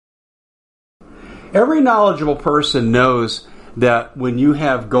Every knowledgeable person knows that when you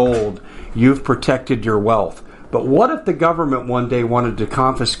have gold, you've protected your wealth. But what if the government one day wanted to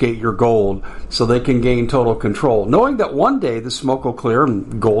confiscate your gold so they can gain total control, knowing that one day the smoke will clear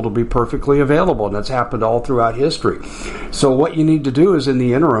and gold will be perfectly available, and that's happened all throughout history. So what you need to do is, in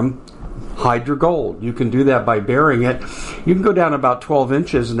the interim, hide your gold. You can do that by burying it. You can go down about 12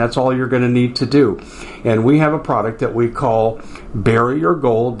 inches, and that's all you're going to need to do. And we have a product that we call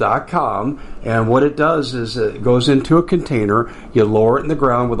buryyourgold.com, and what it does is it goes into a container. You lower it in the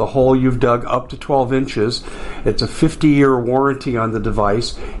ground with a hole you've dug up to 12 inches. It's a 50-year warranty on the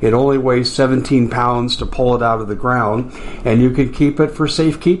device. It only weighs 17 pounds to pull it out of the ground, and you can keep it for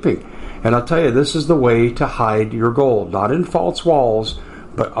safekeeping. And I'll tell you, this is the way to hide your gold. Not in false walls,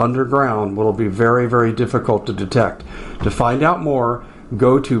 but underground, will be very, very difficult to detect. To find out more,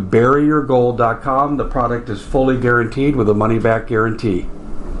 go to buryyourgold.com. The product is fully guaranteed with a money-back guarantee.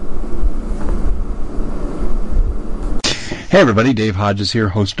 Hey everybody, Dave Hodges here,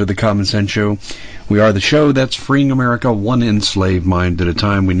 host of The Common Sense Show. We are the show that's freeing America one enslaved mind at a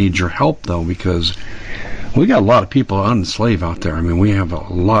time. We need your help, though, because we got a lot of people enslaved out there. I mean, we have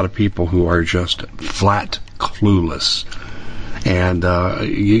a lot of people who are just flat clueless. And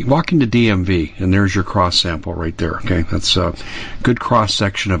you walk into DMV, and there's your cross sample right there, okay? That's a good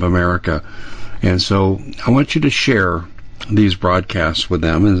cross-section of America. And so I want you to share these broadcasts with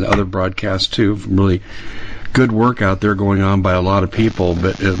them, and other broadcasts, too. Really good work out there going on by a lot of people,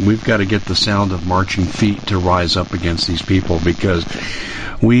 but we've got to get the sound of marching feet to rise up against these people, because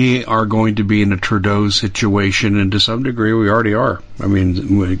we are going to be in a Trudeau situation, and to some degree we already are. I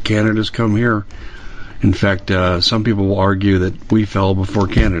mean, Canada's come here. In fact, some people will argue that we fell before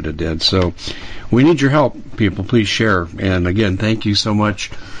Canada did. So we need your help, people. Please share. And again, thank you so much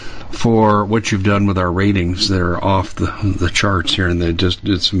for what you've done with our ratings. They're off the charts here, and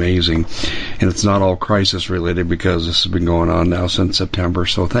it's amazing. And it's not all crisis related, because this has been going on now since September.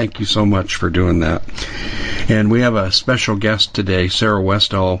 So thank you so much for doing that. And we have a special guest today, Sarah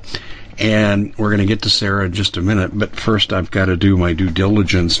Westall. And we're going to get to Sarah in just a minute. But first, I've got to do my due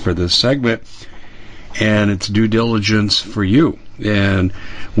diligence for this segment. And it's due diligence for you. And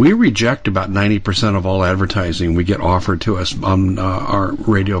we reject about 90% of all advertising we get offered to us on our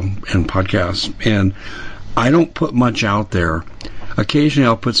radio and podcasts. And I don't put much out there. Occasionally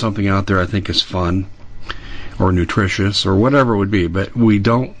I'll put something out there I think is fun or nutritious or whatever it would be. But we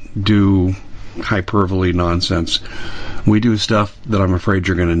don't do hyperbole nonsense. We do stuff that I'm afraid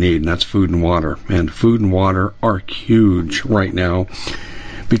you're going to need, and that's food and water. And food and water are huge right now,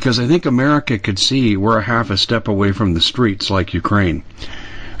 because I think America could see we're a half a step away from the streets like Ukraine.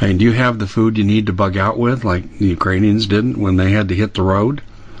 And do you have the food you need to bug out with, like the Ukrainians didn't when they had to hit the road?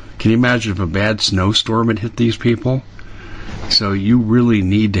 Can you imagine if a bad snowstorm had hit these people? So you really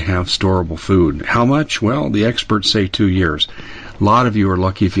need to have storable food. How much? Well, the experts say 2 years. A lot of you are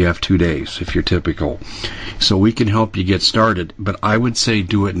lucky if you have 2 days, if you're typical. So we can help you get started. But I would say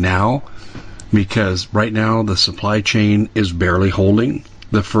do it now, because right now the supply chain is barely holding.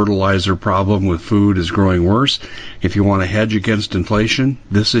 The fertilizer problem with food is growing worse. If you want to hedge against inflation,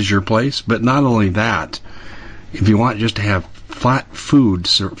 this is your place. But not only that, if you want just to have flat food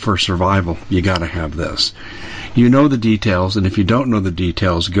for survival, you got to have this. You know the details, and if you don't know the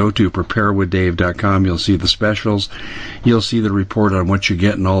details, go to preparewithdave.com. You'll see the specials. You'll see the report on what you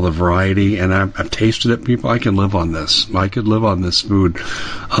get and all the variety. And I've tasted it, people. I can live on this. I could live on this food,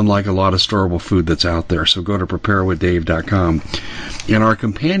 unlike a lot of storable food that's out there. So go to preparewithdave.com. And our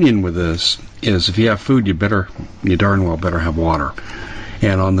companion with this is, if you have food, you darn well better have water.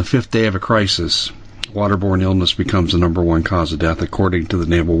 And on the 5th day of a crisis, waterborne illness becomes the number one cause of death, according to the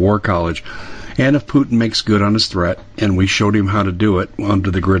Naval War College. And if Putin makes good on his threat, and we showed him how to do it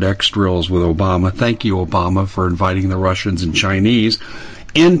under the Grid X drills with Obama. Thank you, Obama, for inviting the Russians and Chinese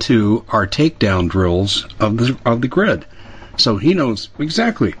into our takedown drills of the grid. So he knows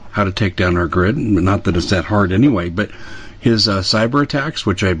exactly how to take down our grid. Not that it's that hard anyway, but his cyber attacks,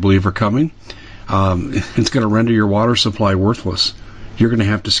 which I believe are coming, it's going to render your water supply worthless. You're going to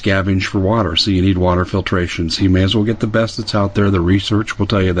have to scavenge for water, so you need water filtration. So you may as well get the best that's out there. The research will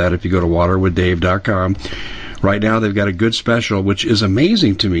tell you that if you go to waterwithdave.com. Right now they've got a good special, which is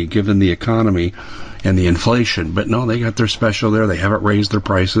amazing to me given the economy and the inflation. But no, they got their special there. They haven't raised their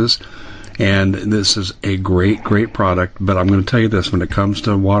prices. And this is a great, great product. But I'm going to tell you this, when it comes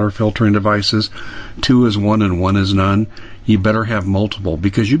to water filtering devices, 2 is 1 and 1 is none. You better have multiple,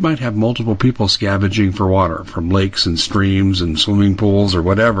 because you might have multiple people scavenging for water from lakes and streams and swimming pools or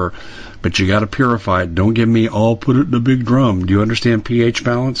whatever, but you got to purify it. Don't give me, I'll put it in a big drum. Do you understand pH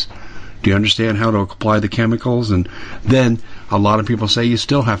balance? Do you understand how to apply the chemicals? And then A lot of people say you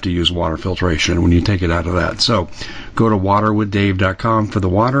still have to use water filtration when you take it out of that. So go to waterwithdave.com for the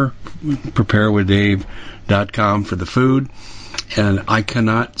water, preparewithdave.com for the food. And I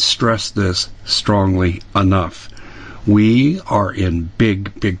cannot stress this strongly enough. We are in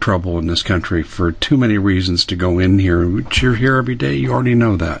big, big trouble in this country for too many reasons to go in here. You're here every day. You already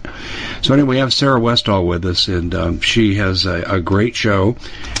know that. So anyway, we have Sarah Westall with us, and she has a great show,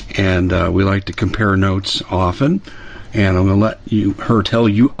 and we like to compare notes often. And I'm going to let her tell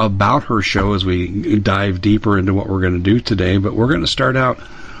you about her show as we dive deeper into what we're going to do today. But we're going to start out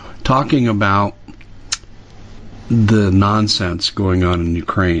talking about the nonsense going on in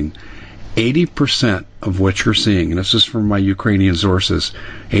Ukraine. 80% of what you're seeing, and this is from my Ukrainian sources,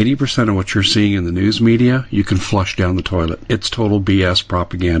 80% of what you're seeing in the news media, you can flush down the toilet. It's total BS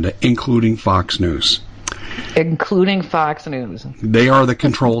propaganda, including Fox News. Including Fox News. They are the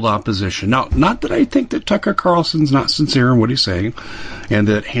controlled opposition. Now, not that I think that Tucker Carlson's not sincere in what he's saying, and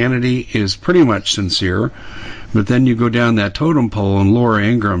that Hannity is pretty much sincere, but then you go down that totem pole, and Laura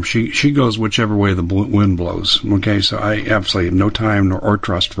Ingraham, she goes whichever way the wind blows. Okay, so I absolutely have no time or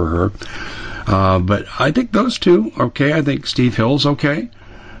trust for her. But I think those two, okay. I think Steve Hill's okay.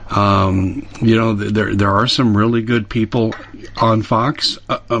 There are some really good people on Fox,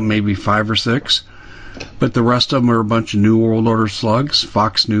 maybe 5 or 6. But the rest of them are a bunch of New World Order slugs.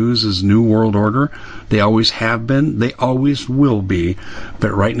 Fox News is New World Order. They always have been. They always will be.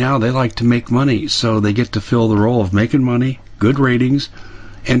 But right now they like to make money, so they get to fill the role of making money, good ratings,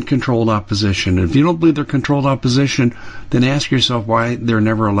 and controlled opposition. And if you don't believe they're controlled opposition, then ask yourself why they're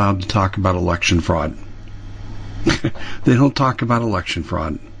never allowed to talk about election fraud. They don't talk about election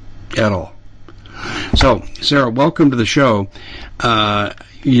fraud at all. So, Sarah, welcome to the show.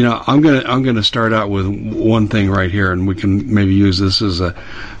 I'm gonna start out with one thing right here, and we can maybe use this as a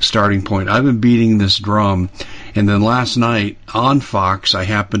starting point. I've been beating this drum, and then last night on Fox, I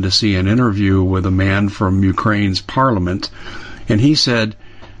happened to see an interview with a man from Ukraine's parliament, and he said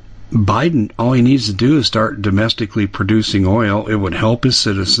Biden, all he needs to do is start domestically producing oil. It would help his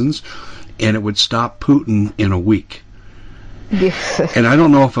citizens, and it would stop Putin in a week. Yes. And I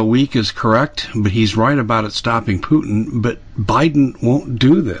don't know if a week is correct, but he's right about it stopping Putin. But Biden won't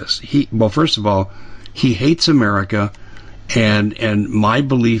do this. First of all, he hates America, and my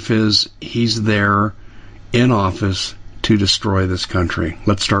belief is he's there in office to destroy this country.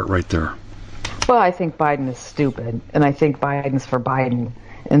 Let's start right there. Well, I think Biden is stupid, and I think Biden's for Biden,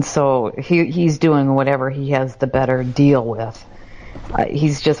 and so he's doing whatever he has the better deal with.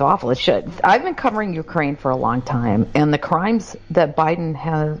 He's just awful. I've been covering Ukraine for a long time, and the crimes that Biden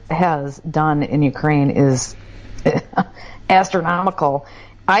has done in Ukraine is astronomical.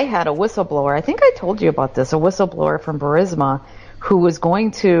 I had a whistleblower. I think I told you about this. A whistleblower from Burisma who was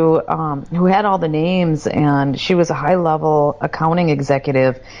going to, who had all the names, and she was a high-level accounting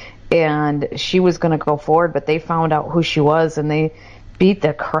executive, and she was going to go forward, but they found out who she was, and they beat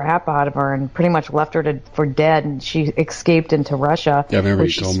the crap out of her and pretty much left her for dead, and she escaped into Russia. Yeah, I remember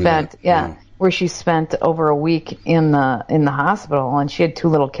you told me that. Yeah, where she spent over a week in the hospital, and she had 2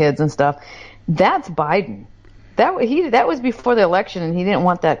 little kids and stuff. That's Biden. That was before the election, and he didn't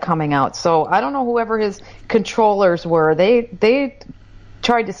want that coming out. So I don't know whoever his controllers were. They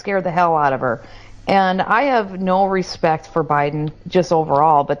tried to scare the hell out of her. And I have no respect for Biden just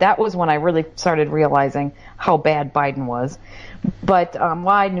overall, but that was when I really started realizing how bad Biden was. But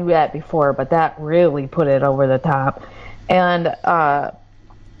I knew that before, but that really put it over the top. And the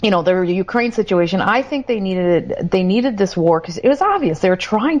Ukraine situation, I think they needed this war because it was obvious they were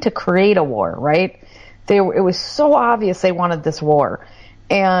trying to create a war, right? It was so obvious they wanted this war,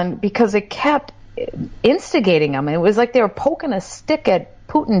 and because it kept instigating them, it was like they were poking a stick at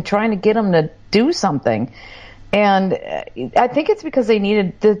Putin, trying to get him to do something. And I think it's because they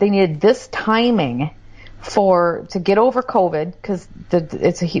needed this timing to get over COVID, because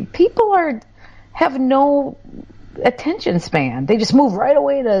people have no attention span. They just move right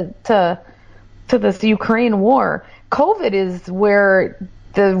away to this Ukraine war. COVID is where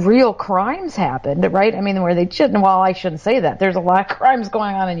the real crimes happened, right? I mean, where they shouldn't. Well, I shouldn't say that. There's a lot of crimes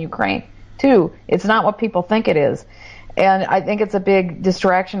going on in Ukraine too. It's not what people think it is. And I think it's a big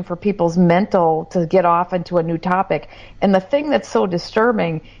distraction for people's mental to get off into a new topic. And the thing that's so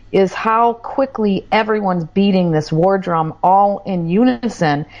disturbing is how quickly everyone's beating this war drum all in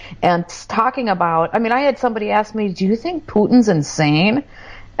unison and talking about, I mean, I had somebody ask me, do you think Putin's insane?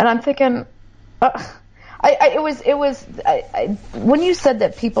 And I'm thinking, when you said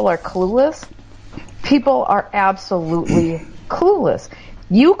that people are clueless, people are absolutely clueless.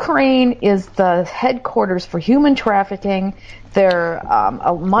 Ukraine is the headquarters for human trafficking. They're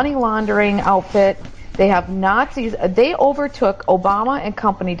a money laundering outfit. They have Nazis. They overtook, Obama and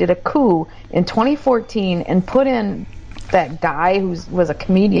company did a coup in 2014 and put in that guy who was a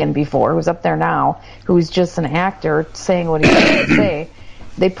comedian before, who's up there now, who's just an actor saying what he's going to say.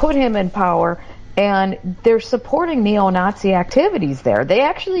 They put him in power, and they're supporting neo-Nazi activities there. They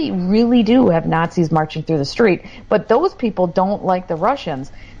actually really do have Nazis marching through the street, but those people don't like the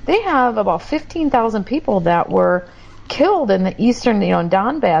Russians. They have about 15,000 people that were killed in the eastern,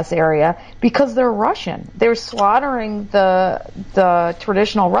 Donbass area because they're Russian. They're slaughtering the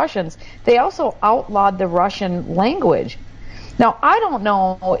traditional Russians. They also outlawed the Russian language. Now, I don't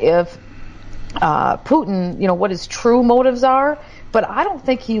know if Putin, what his true motives are, but I don't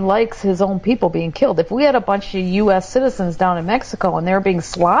think he likes his own people being killed. If we had a bunch of U.S. citizens down in Mexico and they're being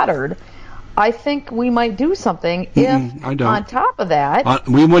slaughtered, I think we might do something. On top of that,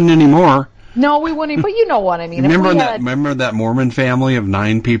 we wouldn't anymore. No, we wouldn't. But you know what I mean. Remember that Mormon family of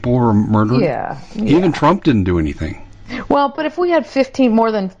 9 people were murdered? Yeah. Even Trump didn't do anything. Well, but if we had 15,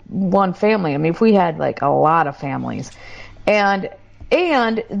 more than one family, I mean, if we had like a lot of families, and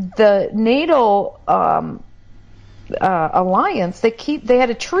the NATO alliance, they had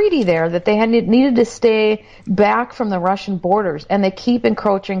a treaty there that they needed to stay back from the Russian borders, and they keep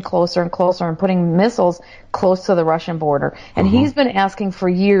encroaching closer and closer and putting missiles close to the Russian border. And he's been asking for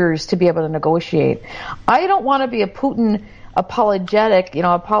years to be able to negotiate. I don't want to be a Putin apologist,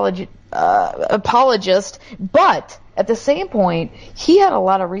 but at the same point, he had a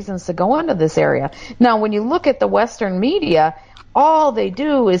lot of reasons to go into this area. Now, when you look at the Western media, all they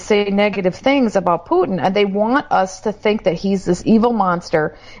do is say negative things about Putin, and they want us to think that he's this evil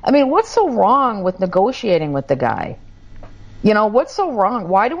monster. I mean, what's so wrong with negotiating with the guy? What's so wrong?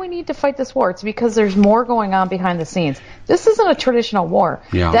 Why do we need to fight this war? It's because there's more going on behind the scenes. This isn't a traditional war.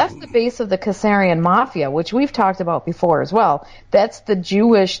 Yeah. That's the base of the Khazarian mafia, which we've talked about before as well. That's the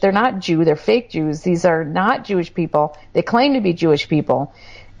Jewish, they're not Jew, they're fake Jews. These are not Jewish people. They claim to be Jewish people.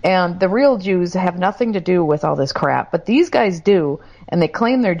 And the real Jews have nothing to do with all this crap. But these guys do, and they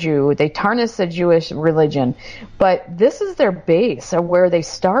claim they're Jew. They tarnish the Jewish religion. But this is their base, or where they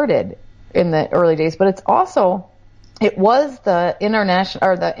started in the early days. But it was the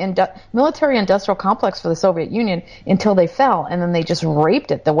military-industrial complex for the Soviet Union until they fell, and then they just raped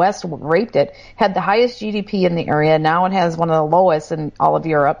it. The West raped it. Had the highest GDP in the area. Now it has one of the lowest in all of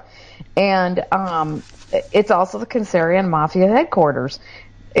Europe. And it's also the Khazarian mafia headquarters.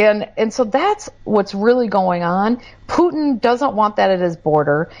 And so that's what's really going on. Putin doesn't want that at his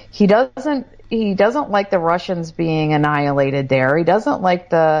border. He doesn't like the Russians being annihilated there. He doesn't like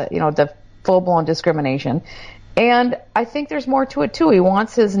the full-blown discrimination. And I think there's more to it too. He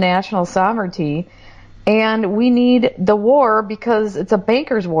wants his national sovereignty, and we need the war because it's a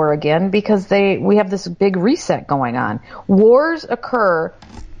banker's war again, because we have this big reset going on. Wars occur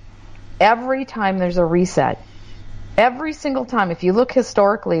every time there's a reset. Every single time. If you look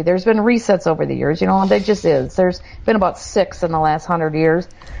historically, there's been resets over the years, there just is. There's been about 6 in the last 100 years.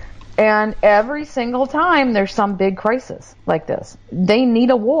 And every single time there's some big crisis like this. They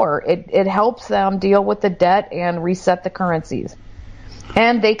need a war. It helps them deal with the debt and reset the currencies.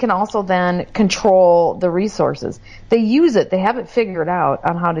 And they can also then control the resources. They use it. They haven't figured out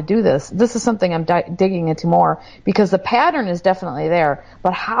on how to do this. This is something I'm digging into more, because the pattern is definitely there.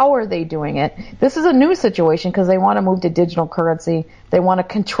 But how are they doing it? This is a new situation because they want to move to digital currency. They want to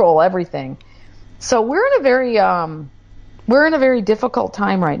control everything. So we're in a very difficult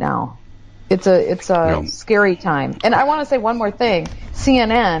time right now. It's a scary time. And I want to say one more thing.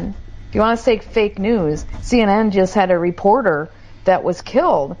 CNN, if you want to say fake news, CNN just had a reporter that was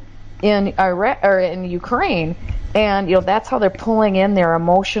killed in Iraq or in Ukraine, and that's how they're pulling in their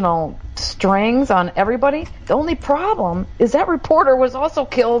emotional strings on everybody. The only problem is that reporter was also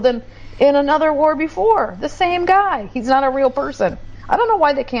killed in another war before. The same guy. He's not a real person. I don't know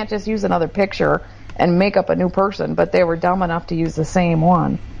why they can't just use another picture and make up a new person, but they were dumb enough to use the same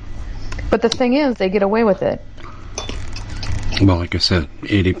one. But the thing is, they get away with it. Well, like I said,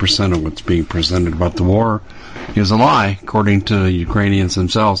 80% of what's being presented about the war is a lie, according to Ukrainians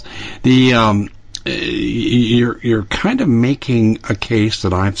themselves. You're kind of making a case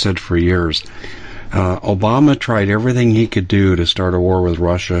that I've said for years. Obama tried everything he could do to start a war with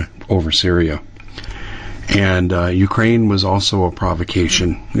Russia over Syria. And Ukraine was also a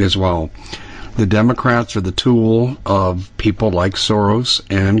provocation as well. The Democrats are the tool of people like Soros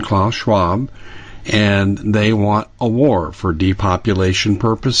and Klaus Schwab, and they want a war for depopulation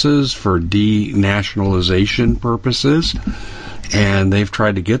purposes, for denationalization purposes, and they've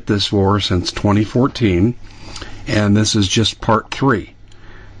tried to get this war since 2014, and this is just part 3.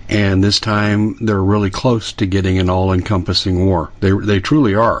 And this time they're really close to getting an all-encompassing war. They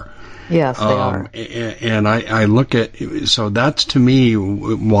truly are. Yes, they are. And I look at, so that's to me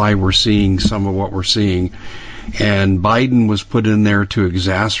why we're seeing some of what we're seeing. And Biden was put in there to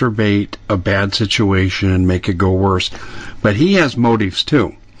exacerbate a bad situation and make it go worse. But he has motives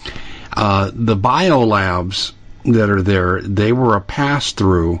too. The biolabs that are there, they were a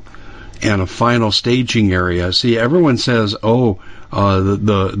pass-through and a final staging area. See, everyone says, the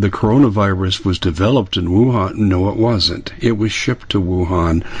coronavirus was developed in Wuhan. No, it wasn't. It was shipped to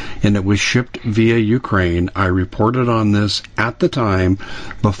Wuhan, and it was shipped via Ukraine. I reported on this at the time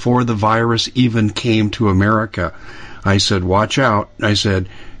before the virus even came to America. I said, watch out. I said,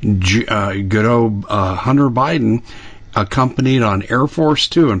 good old Hunter Biden, accompanied on Air Force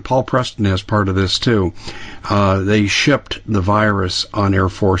Two, and Paul Preston has part of this too. They shipped the virus on Air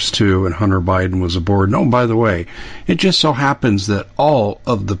Force Two, and Hunter Biden was aboard. No, by the way, it just so happens that all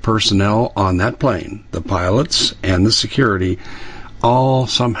of the personnel on that plane, the pilots and the security, all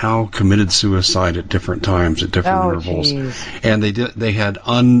somehow committed suicide at different times, at different intervals. Geez. And they had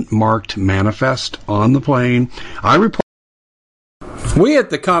unmarked manifest on the plane. We at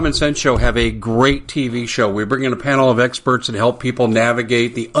the Common Sense Show have a great TV show. We bring in a panel of experts and help people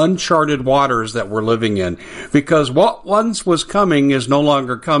navigate the uncharted waters that we're living in. Because what once was coming is no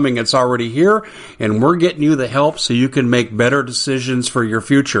longer coming. It's already here, and we're getting you the help so you can make better decisions for your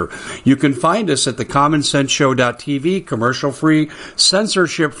future. You can find us at thecommonsenseshow.tv, commercial-free,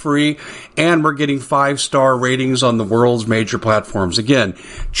 censorship-free, and we're getting 5-star ratings on the world's major platforms. Again,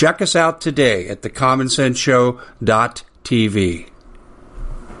 check us out today at thecommonsenseshow.tv.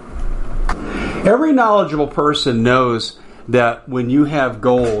 Every knowledgeable person knows that when you have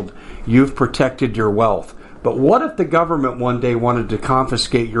gold, you've protected your wealth. But what if the government one day wanted to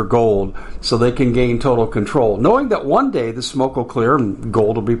confiscate your gold so they can gain total control, knowing that one day the smoke will clear and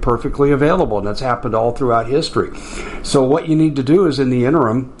gold will be perfectly available, and that's happened all throughout history. So what you need to do is, in the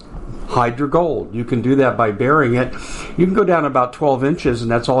interim, hide your gold. You can do that by burying it. You can go down about 12 inches, and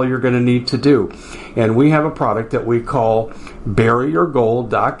that's all you're going to need to do. And we have a product that we call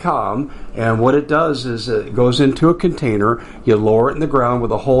buryyourgold.com, and what it does is it goes into a container. You lower it in the ground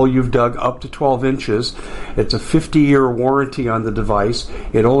with a hole you've dug up to 12 inches. It's a 50-year warranty on the device.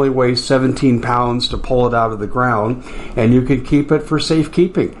 It only weighs 17 pounds to pull it out of the ground, and you can keep it for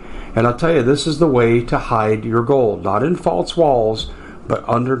safekeeping. And I'll tell you, this is the way to hide your gold. Not in false walls, but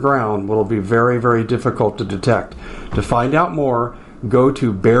underground will be very, very difficult to detect. To find out more, go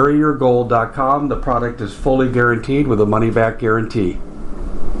to buryyourgold.com. The product is fully guaranteed with a money-back guarantee.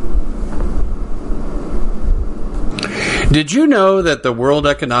 Did you know that the World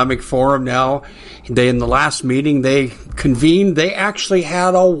Economic Forum now, in the last meeting they convened, they actually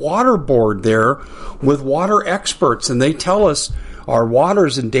had a water board there with water experts, and they tell us our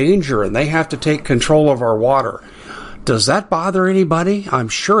water's in danger and they have to take control of our water. Does that bother anybody? I'm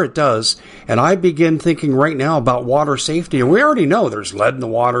sure it does. And I begin thinking right now about water safety. And we already know there's lead in the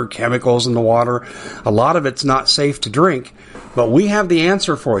water, chemicals in the water. A lot of it's not safe to drink. But we have the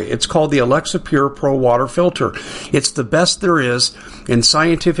answer for you. It's called the Alexa Pure Pro Water Filter. It's the best there is, and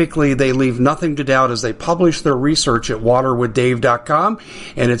scientifically they leave nothing to doubt as they publish their research at waterwithdave.com,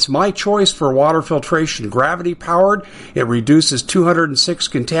 and it's my choice for water filtration. Gravity powered, it reduces 206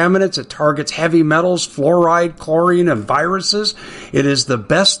 contaminants, it targets heavy metals, fluoride, chlorine, and viruses. It is the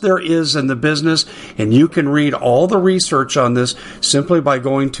best there is in the business, and you can read all the research on this simply by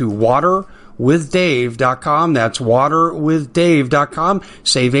going to waterwithdave.com. That's waterwithdave.com.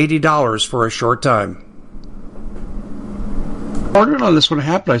 Save $80 for a short time. I ordered on this when it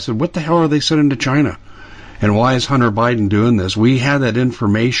happened. I said, what the hell are they sending to China? And why is Hunter Biden doing this? We had that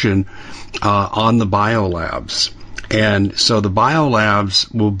information on the biolabs. And so the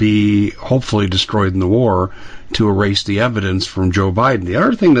biolabs will be hopefully destroyed in the war to erase the evidence from Joe Biden. The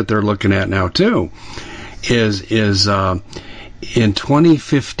other thing that they're looking at now, too, is in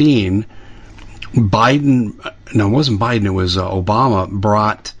 2015, Obama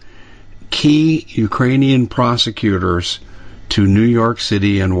brought key Ukrainian prosecutors to New York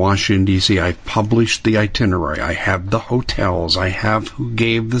City and Washington, D.C. I published the itinerary. I have the hotels. I have who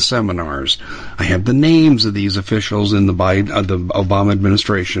gave the seminars. I have the names of these officials in the Obama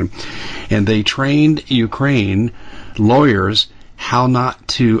administration. And they trained Ukraine lawyers how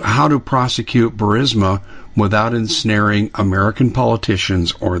to prosecute Burisma without ensnaring American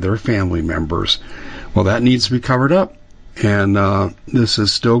politicians or their family members. Well, that needs to be covered up. And this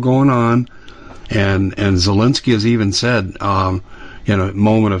is still going on. And Zelensky has even said, in a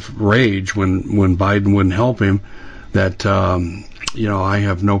moment of rage when Biden wouldn't help him, that, I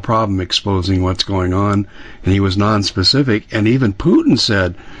have no problem exposing what's going on. And he was non-specific. And even Putin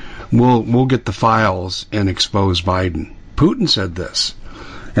said, we'll get the files and expose Biden. Putin said this.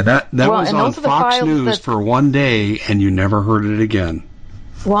 And that was on Fox News for one day, and you never heard it again.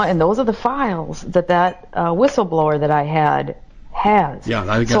 Well, and those are the files that whistleblower that I had has. Yeah,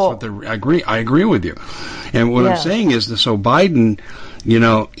 I guess I agree with you. And what I'm saying is that so Biden,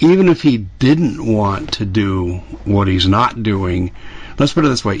 even if he didn't want to do what he's not doing, let's put it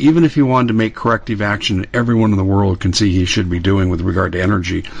this way, even if he wanted to make corrective action that everyone in the world can see he should be doing with regard to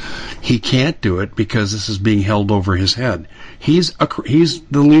energy, he can't do it because this is being held over his head. He's the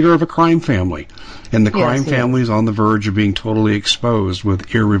leader of a crime family, and the crime family is on the verge of being totally exposed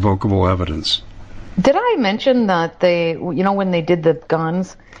with irrevocable evidence. Did I mention that when they did the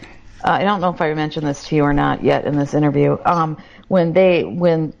guns, I don't know if I mentioned this to you or not yet in this interview, when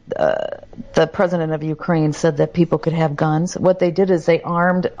the president of Ukraine said that people could have guns, what they did is they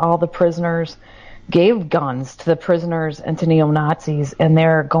armed all the prisoners, gave guns to the prisoners and to neo-Nazis, and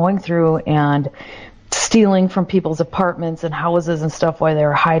they're going through and stealing from people's apartments and houses and stuff while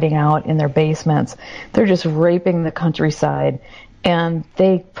they're hiding out in their basements. They're just raping the countryside. And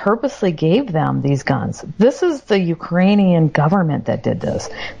they purposely gave them these guns. This is the Ukrainian government that did this.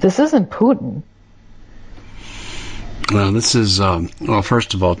 This isn't Putin. Well, this is,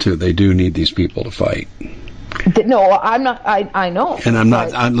 first of all, too, they do need these people to fight. No, I'm not, I know. And I'm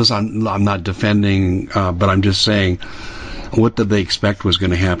not defending, but I'm just saying, what did they expect was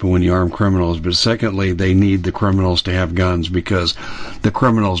going to happen when you arm criminals? But secondly, they need the criminals to have guns because the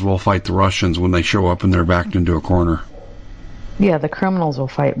criminals will fight the Russians when they show up and they're backed into a corner. Yeah, the criminals will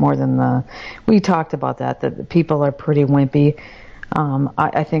fight more than we talked about that the people are pretty wimpy.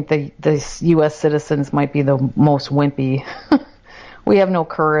 I think the U.S. citizens might be the most wimpy. We have no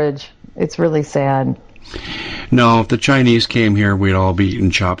courage. It's really sad. No, if the Chinese came here, we'd all be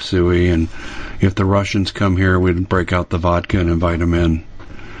eating chop suey, and if the Russians come here, we'd break out the vodka and invite them in.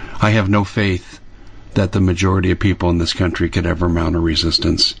 I have no faith that the majority of people in this country could ever mount a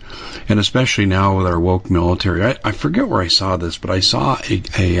resistance. And especially now with our woke military. I forget where I saw this, but I saw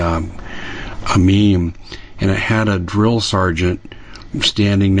a meme, and it had a drill sergeant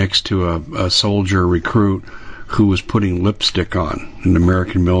standing next to a soldier recruit who was putting lipstick on an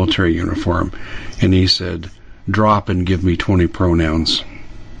American military uniform. And he said, "Drop and give me 20 pronouns."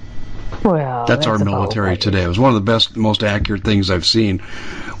 Well, that's our military today. It was one of the best, most accurate things I've seen.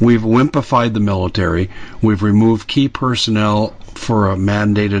 We've wimpified the military. We've removed key personnel for a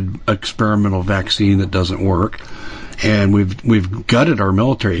mandated experimental vaccine that doesn't work. And we've gutted our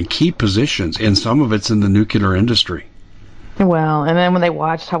military in key positions, and some of it's in the nuclear industry. Well, and then when they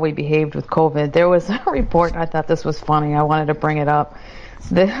watched how we behaved with COVID, there was a report, I thought this was funny, I wanted to bring it up.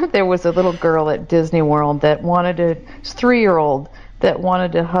 There was a little girl at Disney World that wanted to, 3-year-old, that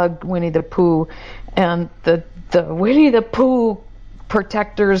wanted to hug Winnie the Pooh, and the Winnie the Pooh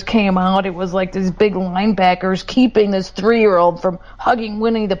protectors came out. It was like these big linebackers keeping this 3-year-old from hugging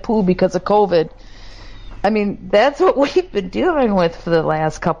Winnie the Pooh because of COVID. I mean, that's what we've been dealing with for the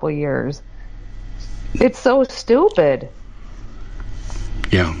last couple of years. It's so stupid.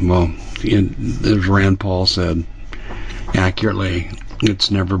 Yeah, well, as Rand Paul said accurately,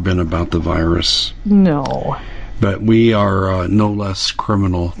 it's never been about the virus. No. But we are no less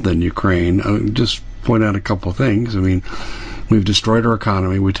criminal than Ukraine. Just point out a couple of things. I mean, we've destroyed our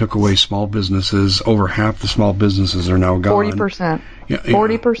economy. We took away small businesses. Over half the small businesses are now gone. 40%. Yeah,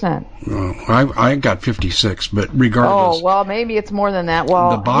 40%. I got 56, but regardless. Oh, well, maybe it's more than that.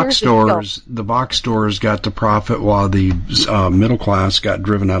 Well, the box stores got to profit while the middle class got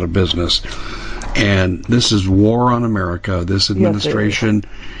driven out of business. And this is war on America. This administration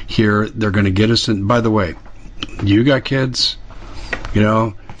here, they're going to get us in. By the way, you got kids,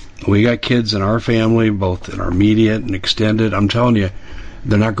 we got kids in our family, both in our immediate and extended. I'm telling you,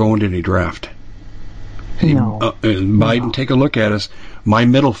 they're not going to any draft. No. Biden, take a look at us. My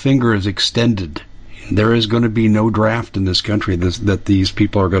middle finger is extended. There is going to be no draft in this country that these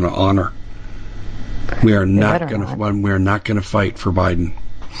people are going to honor. We are not going to fight for Biden.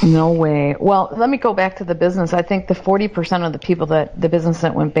 No way. Well, let me go back to the business. I think the 40% of the people the business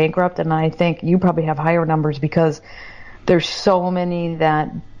that went bankrupt, and I think you probably have higher numbers because there's so many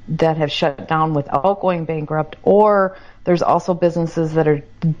that have shut down without going bankrupt, or there's also businesses that are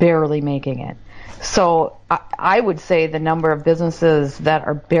barely making it. So I would say the number of businesses that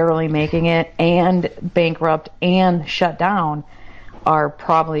are barely making it and bankrupt and shut down are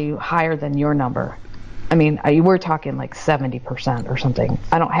probably higher than your number. I mean, we're talking like 70% or something.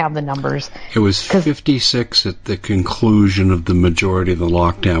 I don't have the numbers. It was 56 at the conclusion of the majority of the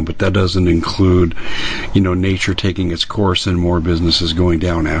lockdown, but that doesn't include, nature taking its course and more businesses going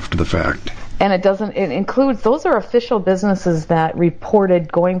down after the fact. And it includes, those are official businesses that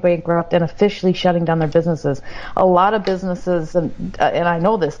reported going bankrupt and officially shutting down their businesses. A lot of businesses, and I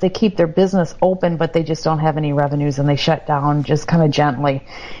know this, they keep their business open, but they just don't have any revenues and they shut down just kind of gently.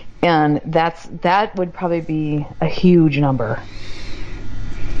 And that would probably be a huge number.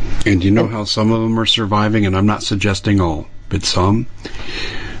 And you know how some of them are surviving, and I'm not suggesting all, but some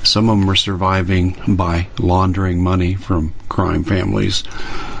of them are surviving by laundering money from crime families.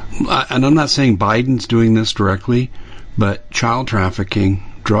 And I'm not saying Biden's doing this directly, but child trafficking,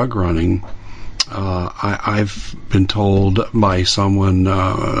 drug running, I've been told by someone,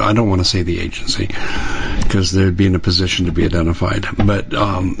 I don't want to say the agency, because they'd be in a position to be identified, but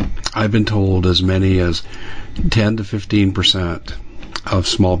I've been told as many as 10 to 15% of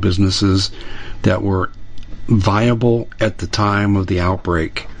small businesses that were viable at the time of the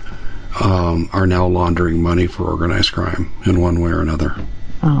outbreak are now laundering money for organized crime in one way or another.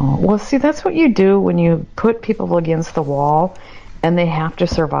 Oh, well, see, that's what you do when you put people against the wall and they have to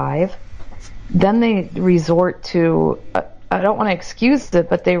survive. Then they resort to, I don't want to excuse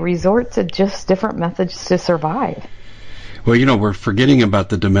it, but they resort to just different methods to survive. Well, we're forgetting about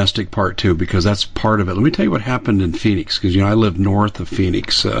the domestic part, too, because that's part of it. Let me tell you what happened in Phoenix, because, I live north of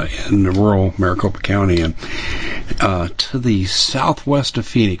Phoenix in rural Maricopa County, and to the southwest of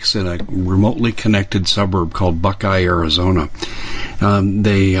Phoenix in a remotely connected suburb called Buckeye, Arizona.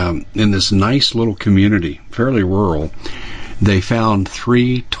 They in this nice little community, fairly rural, they found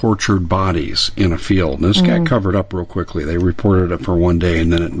 3 tortured bodies in a field. And this got covered up real quickly. They reported it for one day,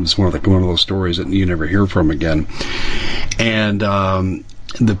 and then it was one of those stories that you never hear from again. And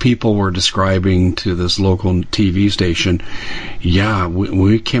the people were describing to this local TV station,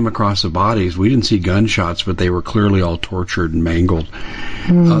 we came across the bodies. We didn't see gunshots, but they were clearly all tortured and mangled.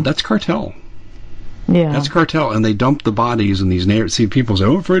 That's cartel. Yeah. That's cartel, and they dumped the bodies in these neighborhoods. See, people say,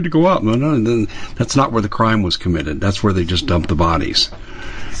 afraid to go out. No, that's not where the crime was committed. That's where they just dumped the bodies.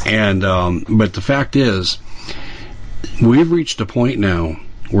 And but the fact is, we've reached a point now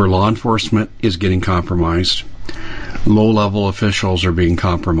where law enforcement is getting compromised. Low-level officials are being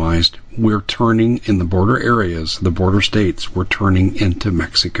compromised. We're turning, in the border areas, the border states, we're turning into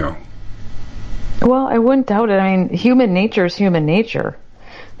Mexico. Well, I wouldn't doubt it. I mean, human nature is human nature.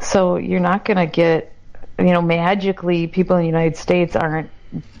 So you're not going to get, magically people in the United States aren't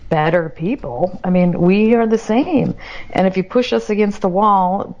better people. I mean, we are the same. And if you push us against the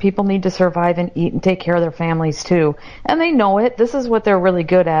wall, people need to survive and eat and take care of their families too. And they know it. This is what they're really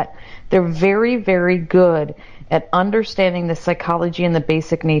good at. They're very, very good at understanding the psychology and the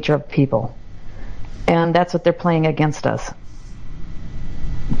basic nature of people. And that's what they're playing against us.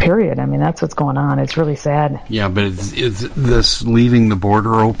 Period. I mean, that's what's going on. It's really sad. Yeah, but is this leaving the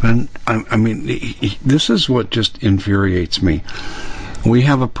border open? I mean, this is what just infuriates me. We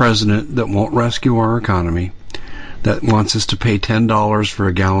have a president that won't rescue our economy, that wants us to pay $10 for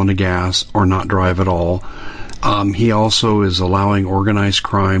a gallon of gas or not drive at all. He also is allowing organized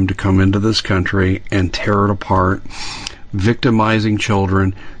crime to come into this country and tear it apart, victimizing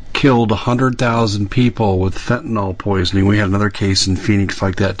children, killed 100,000 people with fentanyl poisoning. We had another case in Phoenix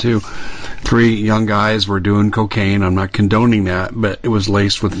like that too. 3 young guys were doing cocaine. I'm not condoning that, but it was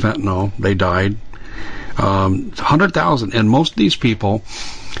laced with fentanyl. They died. 100,000. And most of these people,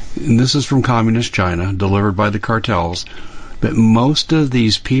 and this is from communist China, delivered by the cartels, but most of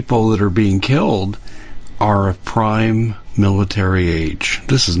these people that are being killed are of prime military age.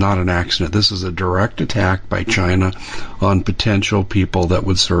 This is not an accident. This is a direct attack by China on potential people that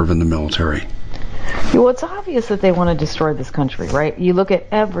would serve in the military. Well, it's obvious that they want to destroy this country, right? You look at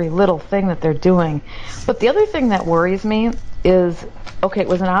every little thing that they're doing. But the other thing that worries me is, okay, it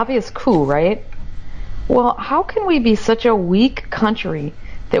was an obvious coup, right? Well, how can we be such a weak country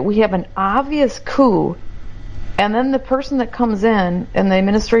that we have an obvious coup, and then the person that comes in and the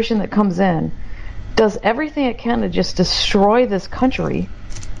administration that comes in does everything it can to just destroy this country,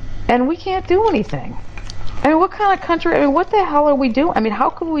 and we can't do anything? I mean, what kind of country? I mean, what the hell are we doing? I mean, how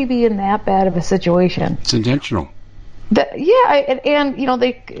could we be in that bad of a situation? It's intentional.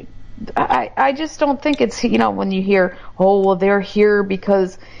 I just don't think it's, when you hear, oh, well, they're here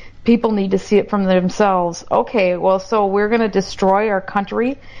because people need to see it from themselves. Okay, well, so we're going to destroy our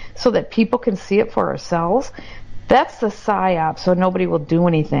country so that people can see it for ourselves? That's the psyop, so nobody will do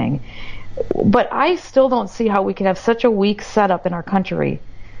anything. But I still don't see how we could have such a weak setup in our country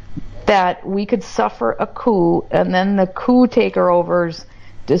that we could suffer a coup and then the coup takeovers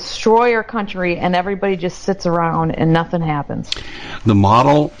destroy our country and everybody just sits around and nothing happens. The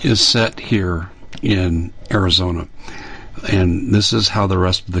model is set here in Arizona. And this is how the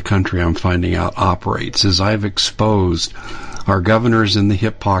rest of the country, I'm finding out, operates. As I've exposed Our governor's in the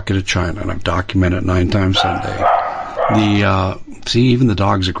hip pocket of China, and I've documented it 9 times Sunday. See, even the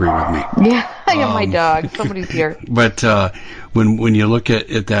dogs agree with me. Yeah, I am my dog. Somebody's here. But when you look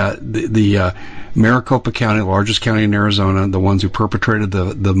at that, the Maricopa County, the largest county in Arizona, the ones who perpetrated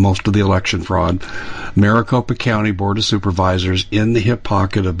the most of the election fraud, Maricopa County Board of Supervisors in the hip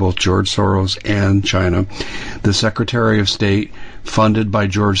pocket of both George Soros and China, the Secretary of State funded by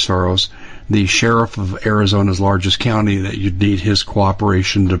George Soros, the sheriff of Arizona's largest county that you'd need his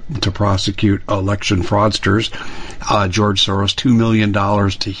cooperation to prosecute election fraudsters, George Soros, $2 million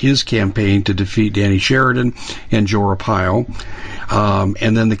to his campaign to defeat Danny Sheridan and Joe Arpaio.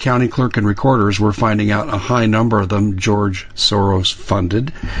 And then the county clerk and recorders, we're finding out a high number of them George Soros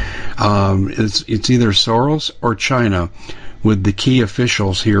funded. It's either Soros or China with the key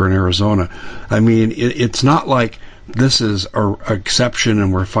officials here in Arizona. I mean, it's not like this is an exception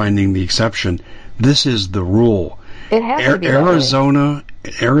and we're finding the exception. This is the rule. It has to be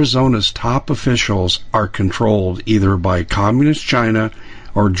Arizona's top officials are controlled either by Communist China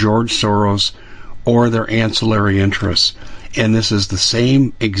or George Soros or their ancillary interests. And this is the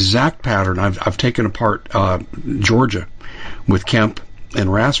same exact pattern. I've taken apart Georgia with Kemp and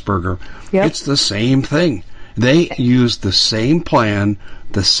Rasberger. Yep. It's the same thing. They used the same plan,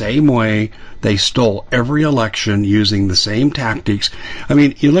 the same way. They stole every election using the same tactics. I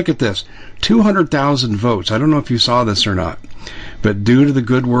mean, you look at this, 200,000 votes. I don't know if you saw this or not, but due to the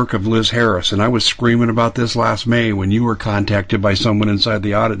good work of Liz Harris, and I was screaming about this last May when you were contacted by someone inside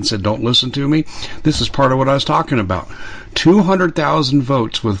the audit and said, don't listen to me. This is part of what I was talking about. 200,000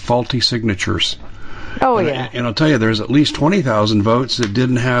 votes with faulty signatures. Oh, yeah. And I'll tell you, there's at least 20,000 votes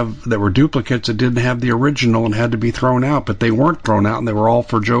that were duplicates that didn't have the original and had to be thrown out, but they weren't thrown out and they were all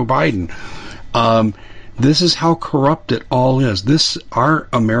for Joe Biden. This is how corrupt it all is. Our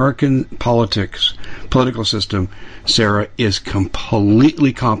American political system, Sarah, is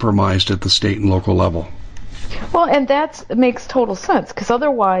completely compromised at the state and local level. Well, and that makes total sense, because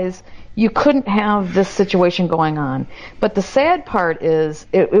otherwise you couldn't have this situation going on. But the sad part is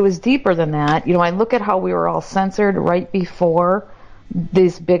it was deeper than that. You know, I look at how we were all censored right before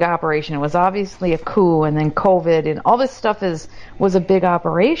this big operation. It was obviously a coup, and then COVID, and all this stuff was a big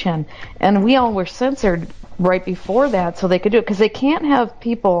operation. And we all were censored right before that so they could do it, because they can't have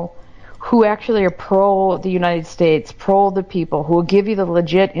people who actually are pro the United States, pro the people, who will give you the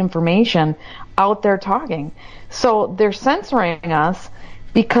legit information out there talking. So they're censoring us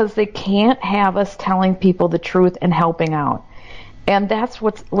because they can't have us telling people the truth and helping out. And that's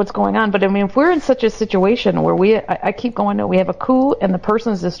what's going on. But I mean, if we're in such a situation where I keep going to, we have a coup and the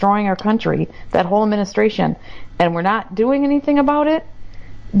person's destroying our country, that whole administration, and we're not doing anything about it,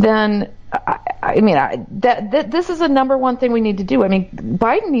 then this is the number one thing we need to do. I mean,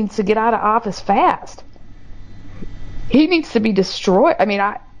 Biden needs to get out of office fast. He needs to be destroyed. I mean,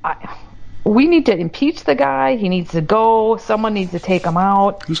 we need to impeach the guy. He needs to go. Someone needs to take him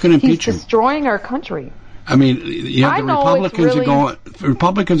out. Who's going to impeach him? He's destroying our country. I mean, you have the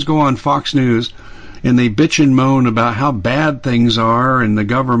Republicans go on Fox News and they bitch and moan about how bad things are in the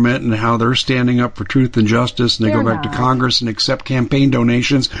government and how they're standing up for truth and justice, and they go back to Congress and accept campaign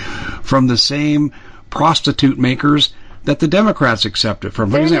donations from the same prostitute makers that the Democrats accepted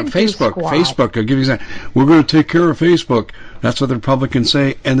from. For example, Facebook, I'll give you an example. We're going to take care of Facebook. That's what the Republicans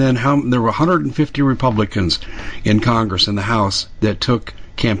say. And then there were 150 Republicans in Congress and the House that took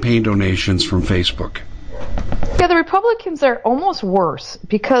campaign donations from Facebook. Yeah, the Republicans are almost worse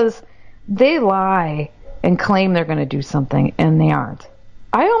because they lie and claim they're going to do something and they aren't.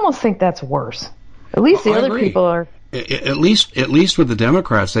 I almost think that's worse. At least the other people are. At least with the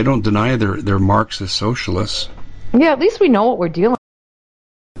Democrats, they don't deny they're Marxist socialists. Yeah, at least we know what we're dealing with.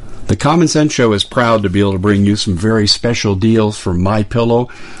 The Common Sense Show is proud to be able to bring you some very special deals from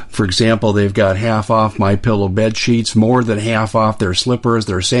MyPillow. For example, they've got half off MyPillow bed sheets, more than half off their slippers,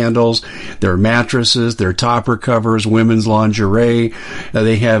 their sandals, their mattresses, their topper covers, women's lingerie.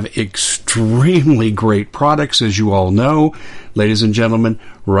 They have extremely great products, as you all know. Ladies and gentlemen,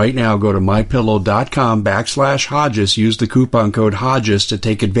 right now go to mypillow.com/Hodges. Use the coupon code Hodges to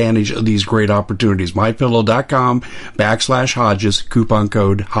take advantage of these great opportunities. mypillow.com/Hodges, coupon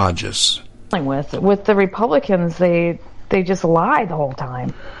code Hodges. With the Republicans, they just lie the whole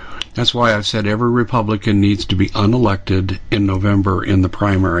time. That's why I've said every Republican needs to be unelected in November in the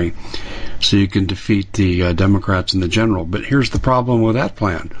primary so you can defeat the Democrats in the general. But here's the problem with that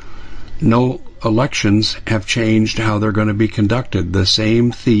plan. No elections have changed how they're going to be conducted. The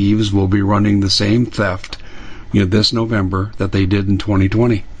same thieves will be running the same theft this November that they did in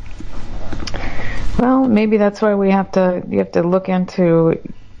 2020. Well, maybe that's why you have to look into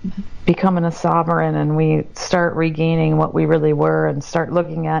becoming a sovereign and we start regaining what we really were and start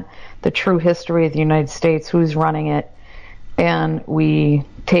looking at the true history of the United States, who's running it, and we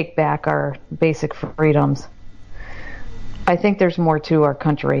take back our basic freedoms. I think there's more to our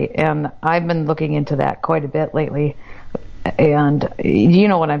country, and I've been looking into that quite a bit lately. And you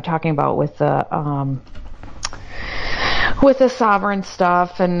know what I'm talking about with the sovereign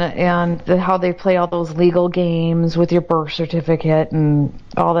stuff and how they play all those legal games with your birth certificate and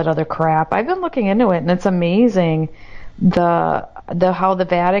all that other crap. I've been looking into it, and it's amazing how the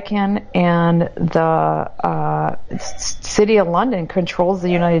Vatican and the City of London controls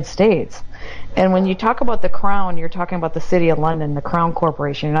the United States. And when you talk about the Crown, you're talking about the City of London, the Crown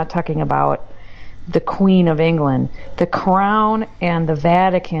Corporation. You're not talking about the Queen of England. The Crown and the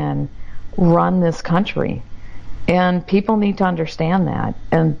Vatican run this country. And people need to understand that,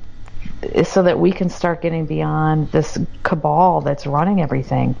 and so that we can start getting beyond this cabal that's running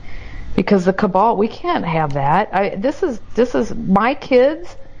everything. Because the cabal, we can't have that. This is my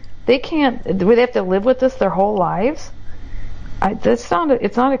kids. They can't. They have to live with this their whole lives. It's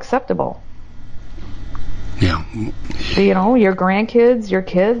not acceptable. Yeah. You know, your grandkids, your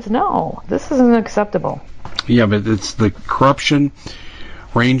kids. No, this isn't acceptable. Yeah, but it's the corruption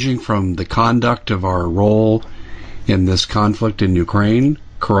ranging from the conduct of our role in this conflict in Ukraine.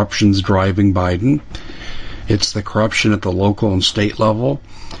 Corruption's driving Biden. It's the corruption at the local and state level.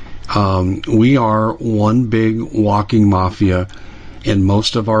 We are one big walking mafia, and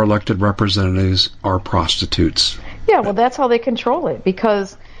most of our elected representatives are prostitutes. Yeah, well, that's how they control it,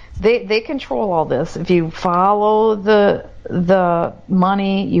 because they control all this. If you follow the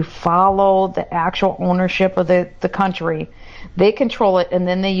money, you follow the actual ownership of the country, they control it, and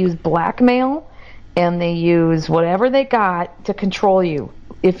then they use blackmail, and they use whatever they got to control you.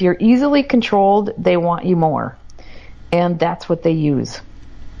 If you're easily controlled, they want you more. And that's what they use.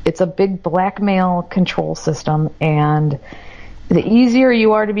 It's a big blackmail control system, and the easier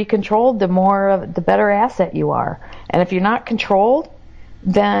you are to be controlled, the better asset you are. And if you're not controlled,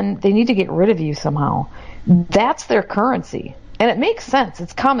 then they need to get rid of you somehow. That's their currency. And it makes sense.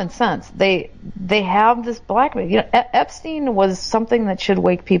 It's common sense. They have this blackmail. You know, Epstein was something that should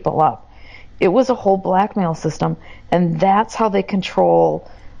wake people up. It was a whole blackmail system, and that's how they control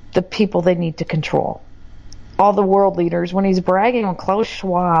the people they need to control. All the world leaders, when he's bragging on Klaus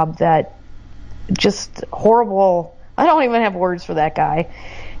Schwab, that just horrible, I don't even have words for that guy.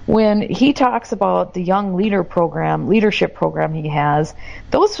 When he talks about the young leadership program he has,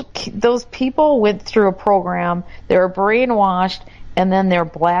 those people went through a program, they were brainwashed, and then they're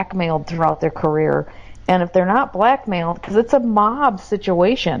blackmailed throughout their career. And if they're not blackmailed, because it's a mob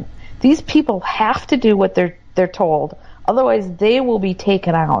situation, these people have to do what they're told, otherwise they will be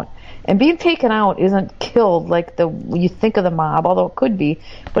taken out. And being taken out isn't killed like you think of the mob, although it could be,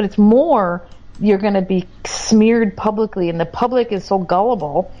 but it's more you're going to be smeared publicly, and the public is so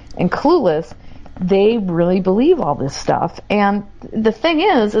gullible and clueless, they really believe all this stuff. And the thing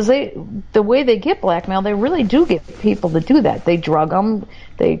is the way they get blackmail, they really do get people to do that. They drug them,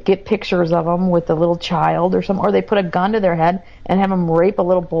 they get pictures of them with a little child or something, or they put a gun to their head and have them rape a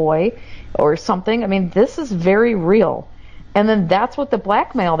little boy or something. I mean, this is very real. And then that's what the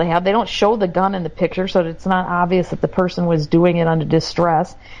blackmail they have. They don't show the gun in the picture, so that it's not obvious that the person was doing it under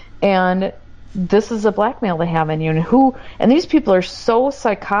distress. And this is a blackmail they have in you. And these people are so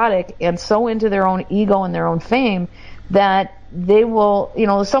psychotic and so into their own ego and their own fame that they will,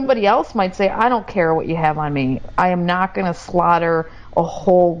 somebody else might say, I don't care what you have on me. I am not going to slaughter a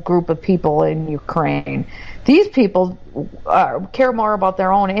whole group of people in Ukraine. These people care more about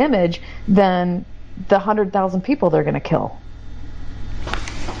their own image than the 100,000 people they're going to kill.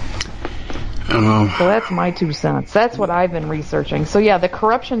 So that's my 2 cents. That's what I've been researching. So yeah, the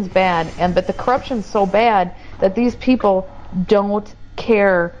corruption's bad, but the corruption's so bad that these people don't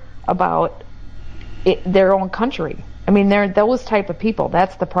care about their own country. I mean, they're those type of people.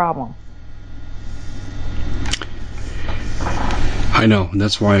 That's the problem. I know.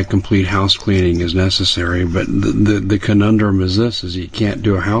 That's why a complete house cleaning is necessary. But the conundrum is this: is you can't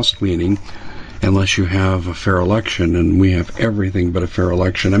do a house cleaning unless you have a fair election, and we have everything but a fair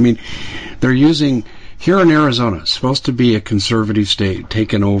election. I mean, they're using, here in Arizona, it's supposed to be a conservative state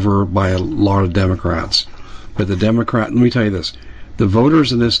taken over by a lot of Democrats. But let me tell you this, the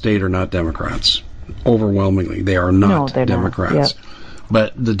voters in this state are not Democrats. Overwhelmingly, they are not Democrats. Yep.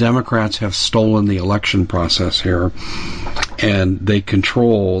 But the Democrats have stolen the election process here, and they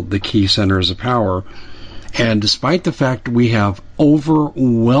control the key centers of power. And despite the fact we have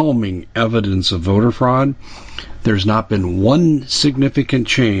overwhelming evidence of voter fraud, there's not been one significant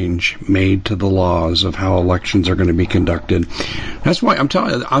change made to the laws of how elections are going to be conducted. That's why I'm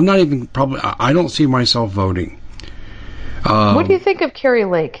telling you, I'm not even I don't see myself voting. What do you think of Carrie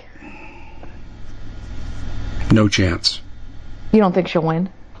Lake? No chance. You don't think she'll win?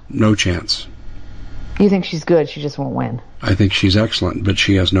 No chance. You think she's good, she just won't win? I think she's excellent, but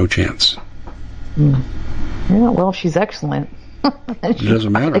she has no chance. Yeah, well, if she's excellent, it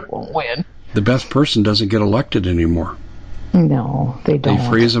doesn't matter. Won't win. The best person doesn't get elected anymore. No, they don't. They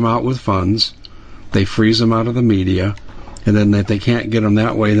freeze them out with funds. They freeze them out of the media. And then if they can't get them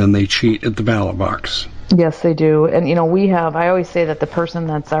that way, then they cheat at the ballot box. Yes, they do. And, I always say that the person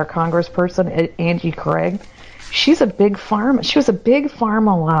that's our congressperson, Angie Craig, she was a big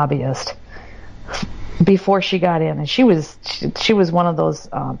pharma lobbyist before she got in. And she was one of those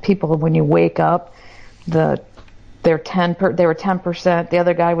people, when you wake up, they were 10%, the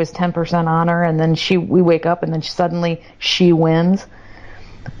other guy was 10% on her, and then we wake up and then suddenly she wins.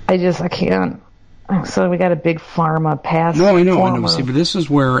 I can't. So we got a big pharma pass. No, I know. See, but this is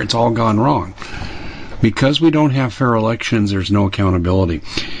where it's all gone wrong. Because we don't have fair elections, there's no accountability.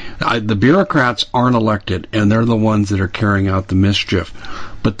 The bureaucrats aren't elected, and they're the ones that are carrying out the mischief.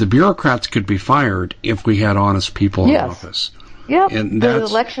 But the bureaucrats could be fired if we had honest people in office. Yeah, the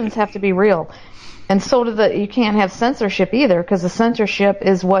elections have to be real. And so you can't have censorship either, because the censorship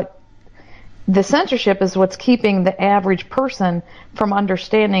is what's keeping the average person from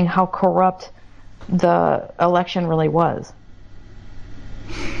understanding how corrupt the election really was.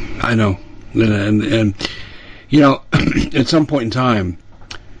 I know. And at some point in time,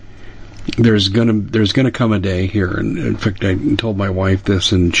 there's gonna come a day here, and in fact, I told my wife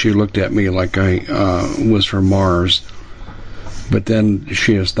this, and she looked at me like I was from Mars. But then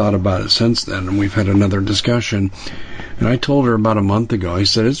she has thought about it since then, and we've had another discussion. And I told her about a month ago, I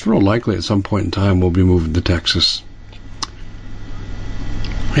said, it's real likely at some point in time we'll be moving to Texas.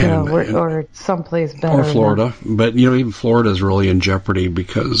 Or someplace better. Or Florida. But, even Florida is really in jeopardy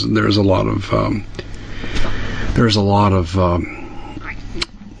because there's a lot of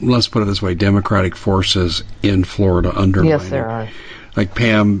let's put it this way, Democratic forces in Florida undermining. Yes, there are. Like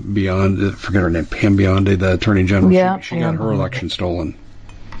Pam Biondi, forget her name, Pam Biondi, the Attorney General, she got her election stolen.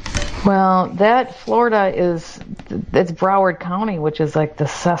 Well, that Florida it's Broward County, which is like the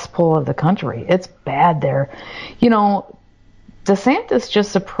cesspool of the country. It's bad there. DeSantis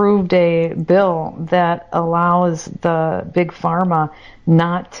just approved a bill that allows the big pharma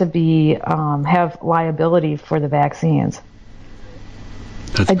not to be have liability for the vaccines.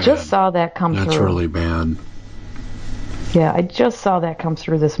 I just saw that come through. That's really bad. Yeah, I just saw that come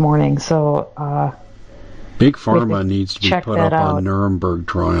through this morning. So Big Pharma needs to be put up on Nuremberg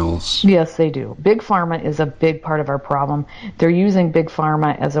trials. Yes, they do. Big Pharma is a big part of our problem. They're using Big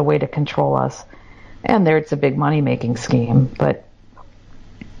Pharma as a way to control us. And it's a big money-making scheme. But,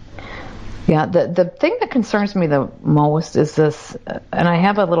 yeah, the thing that concerns me the most is this, and I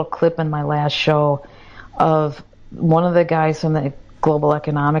have a little clip in my last show of one of the guys from the Global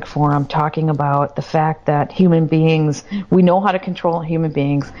Economic Forum talking about the fact that human beings, we know how to control human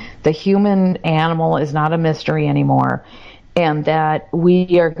beings. The human animal is not a mystery anymore. And that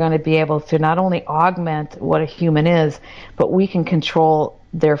we are going to be able to not only augment what a human is, but we can control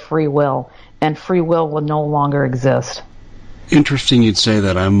their free will. And free will no longer exist. Interesting you'd say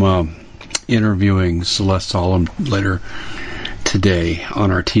that. I'm interviewing Celeste Solom later today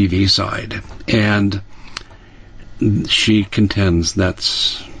on our TV side. And she contends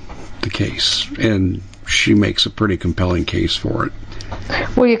that's the case, and she makes a pretty compelling case for it.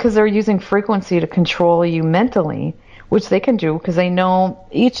 Well, yeah, because they're using frequency to control you mentally, which they can do because they know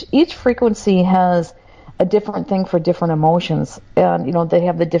each frequency has a different thing for different emotions, and they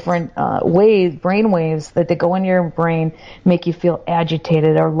have the different brain waves that they go in your brain, make you feel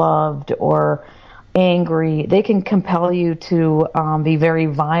agitated or loved or angry. They can compel you to be very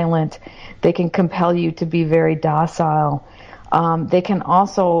violent. They can compel you to be very docile. They can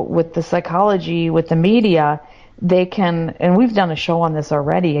also, with the psychology, with the media, they can, and we've done a show on this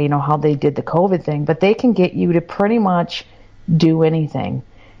already, how they did the COVID thing, but they can get you to pretty much do anything.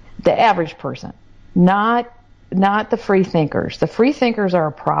 The average person, not the free thinkers. The free thinkers are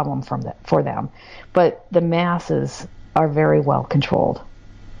a problem for them, but the masses are very well controlled.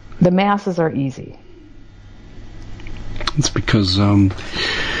 The masses are easy. It's because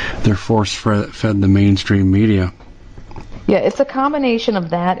they're force-fed the mainstream media. Yeah, it's a combination of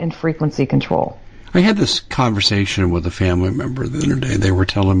that and frequency control. I had this conversation with a family member the other day. They were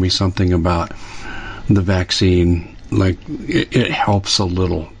telling me something about the vaccine, like it helps a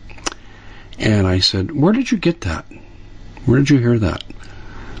little. And I said, where did you get that? Where did you hear that?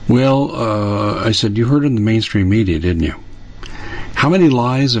 Well, I said, you heard in the mainstream media, didn't you? How many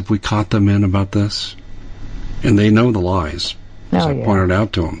lies have we caught them in about this? And they know the lies, as I pointed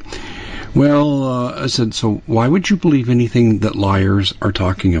out to them. Well, I said, so why would you believe anything that liars are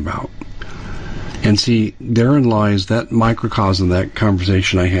talking about? And see, therein lies that microcosm, that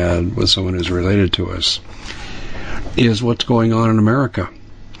conversation I had with someone who's related to us, is what's going on in America.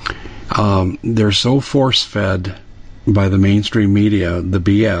 They're so force-fed by the mainstream media, the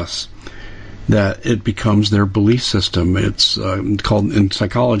BS, that it becomes their belief system. It's called, in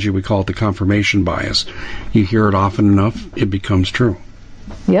psychology, we call it the confirmation bias. You hear it often enough, it becomes true.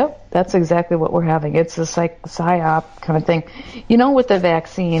 Yep, that's exactly what we're having. It's a psyop kind of thing. You know, with the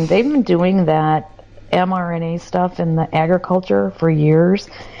vaccine, they've been doing that mRNA stuff in the agriculture for years,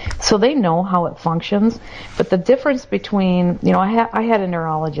 so they know how it functions. But the difference between, you know, I had a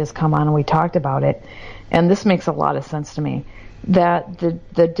neurologist come on and we talked about it, and this makes a lot of sense to me, that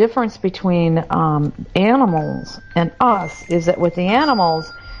the difference between animals and us is that with the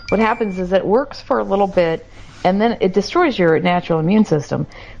animals, what happens is it works for a little bit, and then it destroys your natural immune system.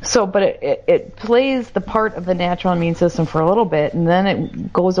 So, but it plays the part of the natural immune system for a little bit, and then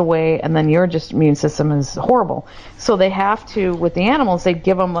it goes away, and then your just immune system is horrible. So they have to, with the animals, they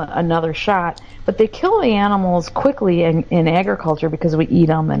give them another shot, but they kill the animals quickly in agriculture because we eat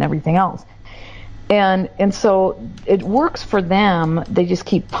them and everything else. And so it works for them. They just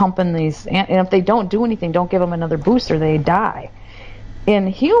keep pumping these, and if they don't do anything, don't give them another booster, they die. In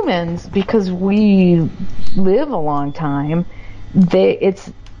humans, because we live a long time,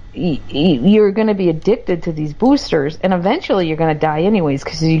 you're going to be addicted to these boosters, and eventually you're going to die anyways,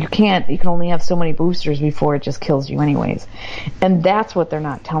 because you can only have so many boosters before it just kills you anyways. And that's what they're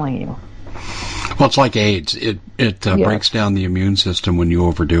not telling you. Well, it's like AIDS. It breaks down the immune system when you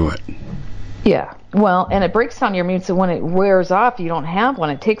overdo it. Yeah. Well, and it breaks down your immune system. When it wears off, you don't have one.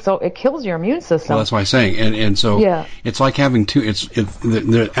 It kills your immune system. Well, that's why I'm saying. And so it's like having two.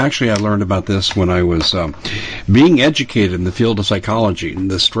 Actually, I learned about this when I was being educated in the field of psychology. And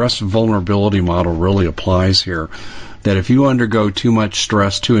the stress vulnerability model really applies here. That if you undergo too much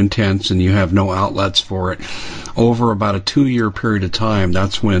stress, too intense, and you have no outlets for it, over about a 2-year period of time,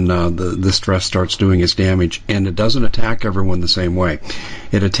 that's when the stress starts doing its damage. And it doesn't attack everyone the same way.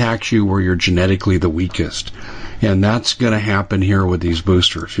 It attacks you where you're genetically the weakest. And that's going to happen here with these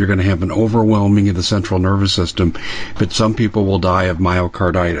boosters. You're going to have an overwhelming of the central nervous system, but some people will die of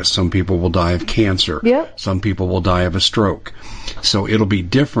myocarditis. Some people will die of cancer. Yep. Some people will die of a stroke. So it'll be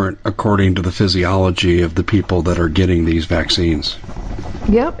different according to the physiology of the people that are getting these vaccines.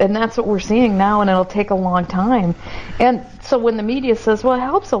 Yep, and that's what we're seeing now, and it'll take a long time. And so when the media says, well, it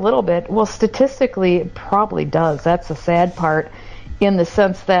helps a little bit, well, statistically, it probably does. That's the sad part, in the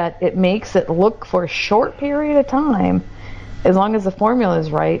sense that it makes it look for a short period of time, as long as the formula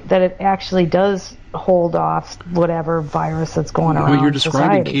is right, that it actually does hold off whatever virus that's going around. Well, you're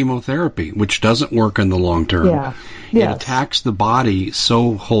describing society. Chemotherapy, which doesn't work in the long term. Yeah. Yes. It attacks the body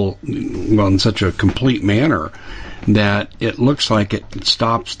in such a complete manner that it looks like it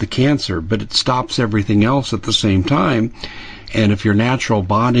stops the cancer, but it stops everything else at the same time. And if your natural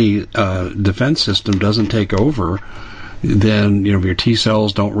body defense system doesn't take over, then if your T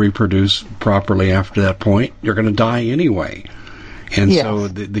cells don't reproduce properly after that point, you're going to die anyway. And so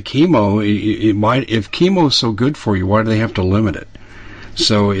the chemo, if chemo is so good for you, why do they have to limit it?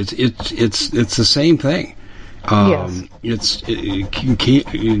 So it's the same thing. Here,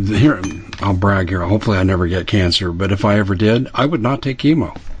 I'll brag here. Hopefully I never get cancer, but if I ever did, I would not take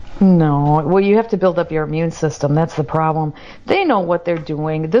chemo. No. Well, you have to build up your immune system. That's the problem. They know what they're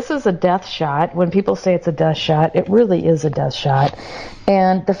doing. This is a death shot. When people say it's a death shot, it really is a death shot.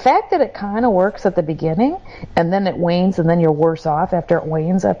 And the fact that it kind of works at the beginning, and then it wanes, and then you're worse off after it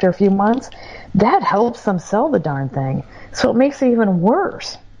wanes after a few months, that helps them sell the darn thing. So it makes it even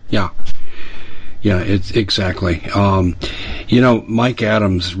worse. Yeah, it's exactly. Mike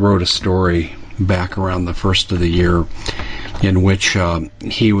Adams wrote a story back around the first of the year in which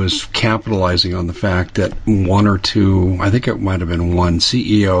he was capitalizing on the fact that one or two, I think it might have been one,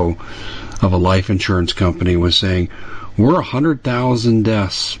 CEO of a life insurance company was saying, we're 100,000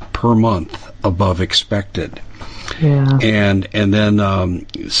 deaths per month above expected. Yeah. And then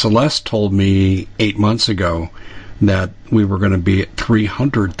Celeste told me 8 months ago that we were going to be at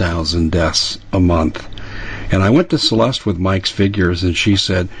 300,000 deaths a month. And I went to Celeste with Mike's figures, and she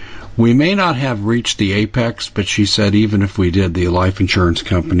said, we may not have reached the apex, but she said even if we did, the life insurance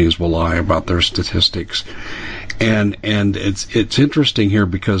companies will lie about their statistics. And it's interesting here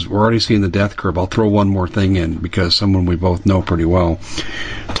because we're already seeing the death curve. I'll throw one more thing in because someone we both know pretty well.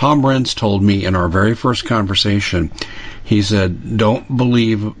 Tom Renz told me in our very first conversation, he said, don't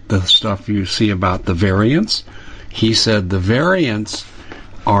believe the stuff you see about the variants. He said the variants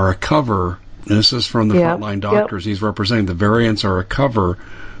are a cover. And this is from the frontline doctors. He's representing the variants are a cover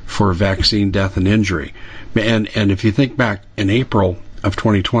for vaccine death and injury. And if you think back in April of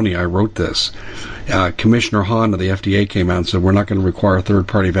 2020, I wrote this. Commissioner Hahn of the FDA came out and said, we're not going to require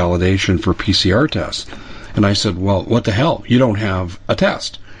third-party validation for PCR tests. And I said, well, what the hell? You don't have a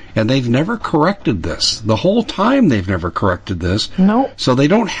test. And they've never corrected this. The whole time they've never corrected this. Nope. So they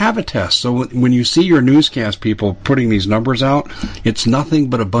don't have a test. So when you see your newscast people putting these numbers out, it's nothing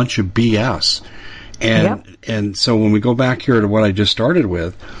but a bunch of BS. And so when we go back here to what I just started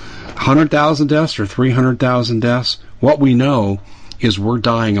with, 100,000 deaths or 300,000 deaths, what we know is we're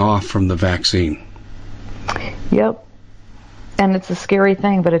dying off from the vaccine. Yep. And it's a scary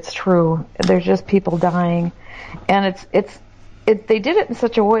thing, but it's true. There's just people dying. And they did it in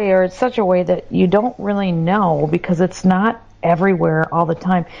such a way, or it's such a way that you don't really know because it's not everywhere all the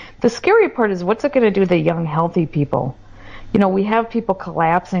time. The scary part is what's it going to do to the young, healthy people? You know, we have people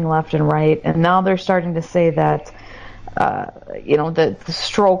collapsing left and right, and now they're starting to say that, the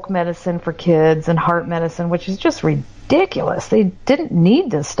stroke medicine for kids and heart medicine, which is just ridiculous. They didn't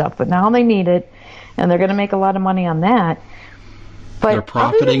need this stuff, but now they need it, and they're going to make a lot of money on that. But they're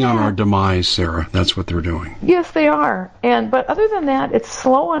profiting on our demise, Sarah. That's what they're doing. Yes, they are. But other than that, it's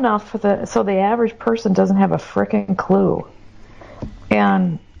slow enough so the average person doesn't have a frickin' clue.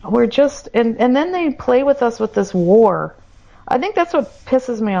 And we're just and then they play with us with this war. I think that's what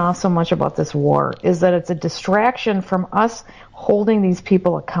pisses me off so much about this war, is that it's a distraction from us holding these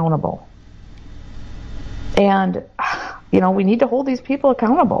people accountable. And, we need to hold these people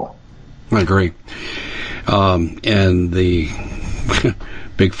accountable. I agree. And the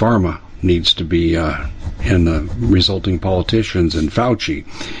Big Pharma needs to be, and the resulting politicians and Fauci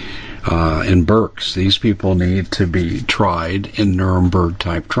and Birx, these people need to be tried in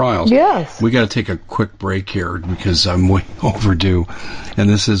Nuremberg-type trials. Yes. We got to take a quick break here because I'm way overdue, and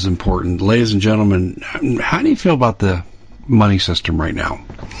this is important. Ladies and gentlemen, how do you feel about the money system right now?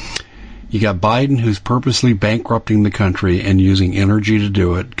 You got Biden, who's purposely bankrupting the country and using energy to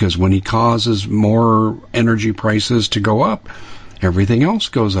do it, because when he causes more energy prices to go up, everything else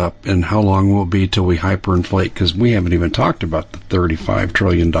goes up. And how long will it be till we hyperinflate? Because we haven't even talked about the $35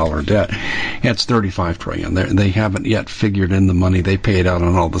 trillion debt. It's $35 trillion. They haven't yet figured in the money they paid out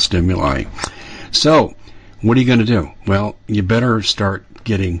on all the stimuli. So, what are you going to do? Well, you better start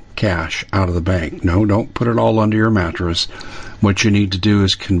getting cash out of the bank. No, don't put it all under your mattress. What you need to do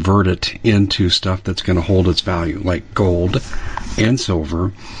is convert it into stuff that's going to hold its value, like gold and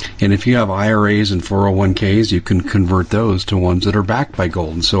silver. And if you have IRAs and 401ks, you can convert those to ones that are backed by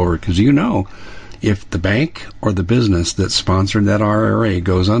gold and silver. Because if the bank or the business that sponsored that IRA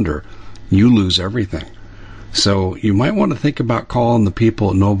goes under, you lose everything. So you might want to think about calling the people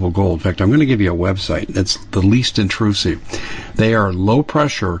at Noble Gold. In fact, I'm going to give you a website that's the least intrusive. They are low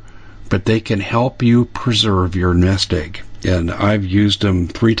pressure, but they can help you preserve your nest egg. And I've used them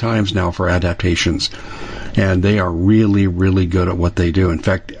 3 times now for adaptations. And they are really, really good at what they do. In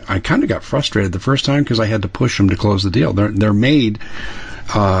fact, I kind of got frustrated the first time because I had to push them to close the deal. They're made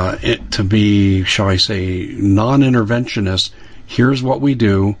to be, shall I say, non-interventionist. Here's what we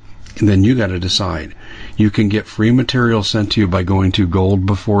do, and then you got to decide. You can get free material sent to you by going to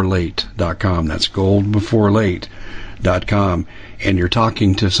goldbeforelate.com. That's goldbeforelate.com. And you're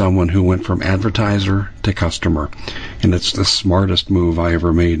talking to someone who went from advertiser to customer. And it's the smartest move I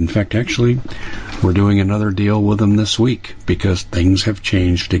ever made. In fact, actually, we're doing another deal with them this week because things have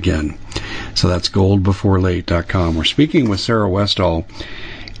changed again. So that's goldbeforelate.com. We're speaking with Sarah Westall.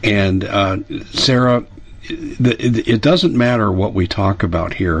 And Sarah, it doesn't matter what we talk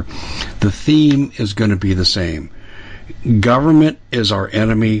about here. The theme is going to be the same. Government is our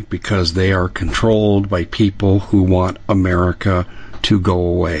enemy because they are controlled by people who want America to go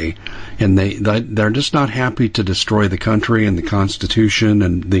away. And they're just not happy to destroy the country and the Constitution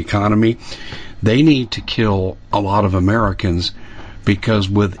and the economy. They need to kill a lot of Americans because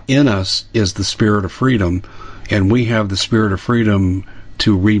within us is the spirit of freedom, and we have the spirit of freedom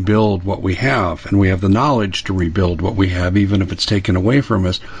to rebuild what we have, and we have the knowledge to rebuild what we have, even if it's taken away from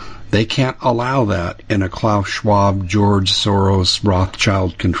us. They can't allow that in a Klaus Schwab, George Soros,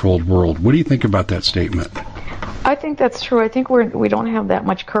 Rothschild-controlled world. What do you think about that statement? I think that's true. I think we don't have that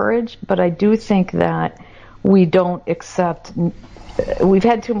much courage, but I do think that we don't accept. We've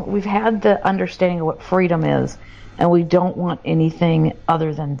had the understanding of what freedom is, and we don't want anything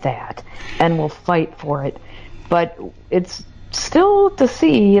other than that, and we'll fight for it. But it's still to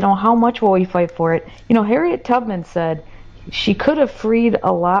see, how much will we fight for it. Harriet Tubman said she could have freed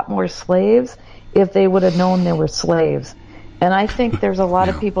a lot more slaves if they would have known they were slaves. And I think there's a lot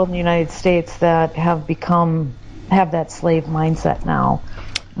of people in the United States that have that slave mindset now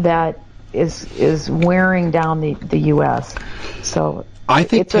that is wearing down the U.S. So I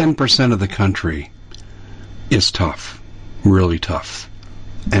think 10% of the country is tough, really tough,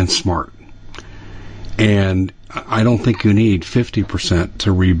 and smart. And I don't think you need 50%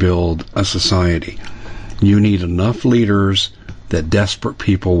 to rebuild a society. You need enough leaders that desperate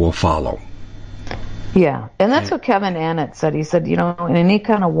people will follow. Yeah, and that's what Kevin Annett said. He said, in any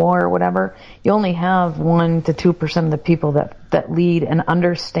kind of war or whatever, you only have 1 to 2% of the people that lead and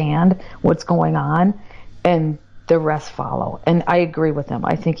understand what's going on, and the rest follow. And I agree with him.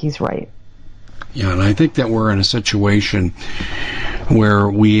 I think he's right. Yeah, and I think that we're in a situation where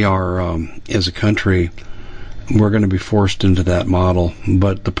we are, as a country, we're going to be forced into that model.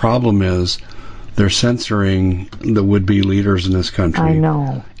 But the problem is they're censoring the would-be leaders in this country. I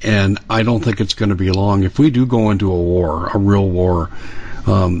know. And I don't think it's going to be long. If we do go into a war, a real war,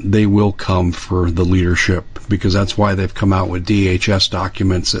 they will come for the leadership, because that's why they've come out with DHS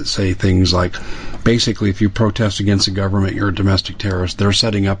documents that say things like, basically, if you protest against the government, you're a domestic terrorist. They're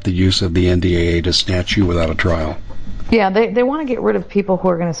setting up the use of the NDAA to snatch you without a trial. Yeah, they want to get rid of people who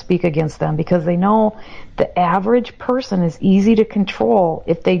are going to speak against them, because they know the average person is easy to control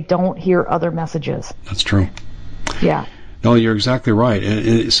if they don't hear other messages. That's true. Yeah. No, you're exactly right.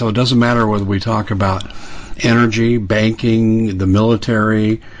 And so it doesn't matter whether we talk about energy, banking, the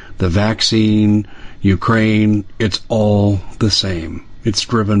military, the vaccine, Ukraine, it's all the same. It's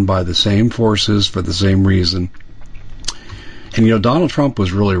driven by the same forces for the same reason. And, Donald Trump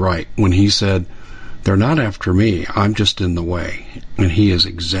was really right when he said, they're not after me, I'm just in the way. And he is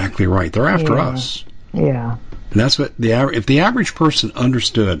exactly right. They're after us. Yeah. And that's what if the average person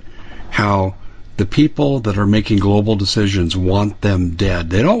understood how the people that are making global decisions want them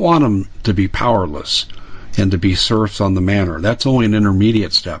dead. They don't want them to be powerless and to be serfs on the manor. That's only an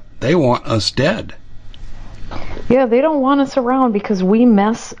intermediate step. They want us dead. Yeah, they don't want us around because we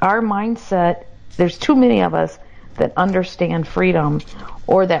mess our mindset. There's too many of us that understand freedom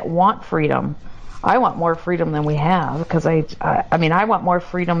or that want freedom. I want more freedom than we have, because I want more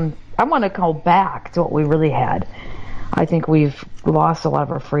freedom. I want to go back to what we really had. I think we've lost a lot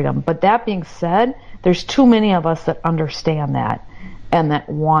of our freedom. But that being said, there's too many of us that understand that and that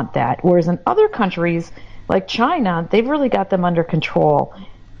want that. Whereas in other countries, like China, they've really got them under control.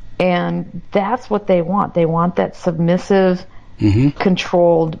 And that's what they want. They want that submissive,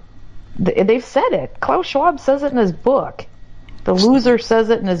 controlled. They've said it. Klaus Schwab says it in his book. The loser says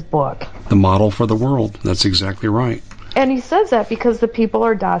it in his book. The model for the world. That's exactly right. And he says that because the people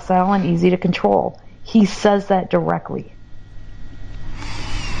are docile and easy to control. He says that directly.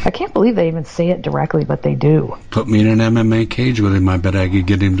 I can't believe they even say it directly, but they do. Put me in an MMA cage with him. I bet I could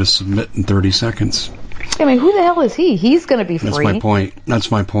get him to submit in 30 seconds. I mean, who the hell is he? He's going to be free. That's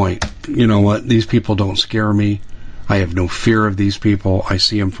my point. You know what? These people don't scare me. I have no fear of these people. I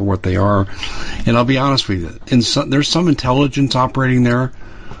see them for what they are. And I'll be honest with you. There's some intelligence operating there,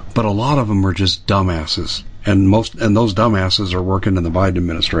 but a lot of them are just dumbasses. And those dumbasses are working in the Biden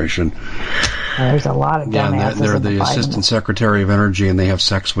administration. There's a lot of dumbasses. They're the Assistant Secretary of Energy, and they have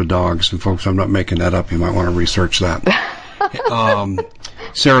sex with dogs. And folks, I'm not making that up. You might want to research that.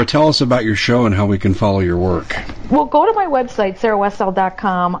 Sarah, tell us about your show and how we can follow your work. Well, go to my website,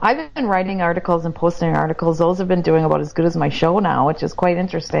 sarahwestall.com. I've been writing articles and posting articles. Those have been doing about as good as my show now, which is quite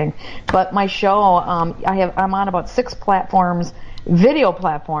interesting. But my show, I'm on about 6 platforms, video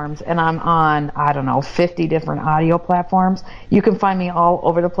platforms, and I'm on, 50 different audio platforms. You can find me all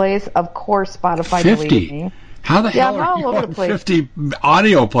over the place. Of course, Spotify 50? Deleted me. How the hell are you on 50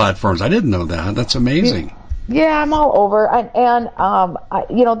 audio platforms? I didn't know that. That's amazing. Yeah, I'm all over, the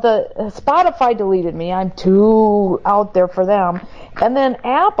Spotify deleted me. I'm too out there for them. And then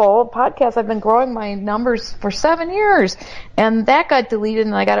Apple Podcasts, I've been growing my numbers for 7 years, and that got deleted,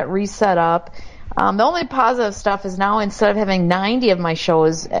 and I got it reset up. The only positive stuff is now, instead of having 90 of my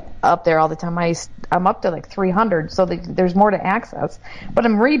shows up there all the time, I'm up to like 300, so there's more to access. But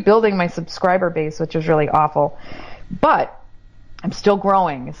I'm rebuilding my subscriber base, which is really awful. But I'm still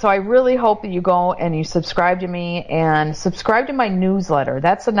growing. So I really hope that you go and you subscribe to me and subscribe to my newsletter.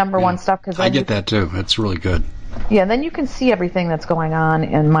 That's the number one stuff. I get that too. That's really good. Yeah, and then you can see everything that's going on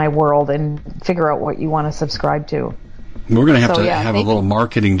in my world and figure out what you want to subscribe to. We're going to have have a little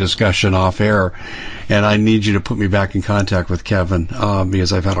marketing discussion off air, and I need you to put me back in contact with Kevin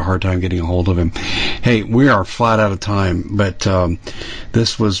because I've had a hard time getting a hold of him. Hey, we are flat out of time, but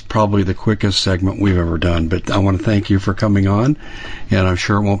this was probably the quickest segment we've ever done. But I want to thank you for coming on, and I'm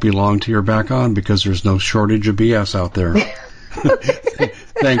sure it won't be long till you're back on because there's no shortage of BS out there.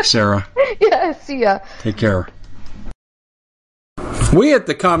 Thanks, Sarah. Yeah, see ya. Take care. We at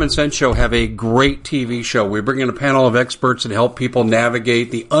the Common Sense Show have a great TV show. We bring in a panel of experts that help people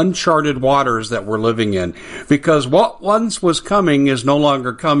navigate the uncharted waters that we're living in. Because what once was coming is no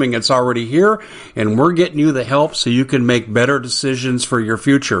longer coming. It's already here, and we're getting you the help so you can make better decisions for your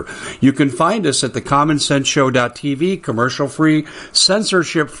future. You can find us at thecommonsenseshow.tv, commercial-free,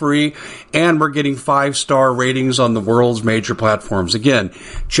 censorship-free, and we're getting 5-star ratings on the world's major platforms. Again,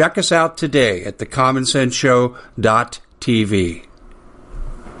 check us out today at thecommonsenseshow.tv.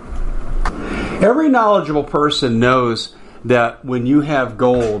 Every knowledgeable person knows that when you have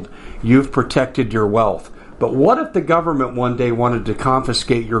gold, you've protected your wealth. But what if the government one day wanted to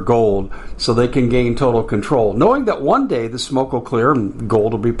confiscate your gold so they can gain total control, knowing that one day the smoke will clear and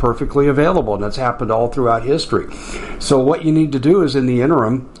gold will be perfectly available, and that's happened all throughout history. So what you need to do is, in the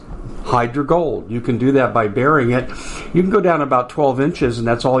interim, hide your gold. You can do that by burying it. You can go down about 12 inches, and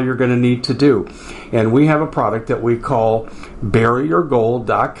that's all you're going to need to do. And we have a product that we call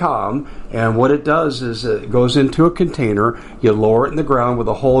buryyourgold.com, and what it does is it goes into a container. You lower it in the ground with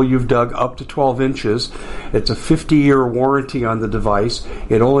a hole you've dug up to 12 inches. It's a 50-year warranty on the device.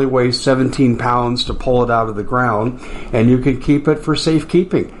 It only weighs 17 pounds to pull it out of the ground, and you can keep it for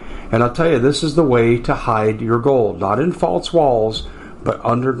safekeeping. And I'll tell you, this is the way to hide your gold, not in false walls, but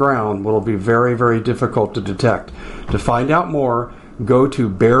underground, will be very, very difficult to detect. To find out more, go to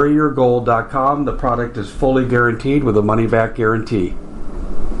buryyourgold.com. The product is fully guaranteed with a money-back guarantee.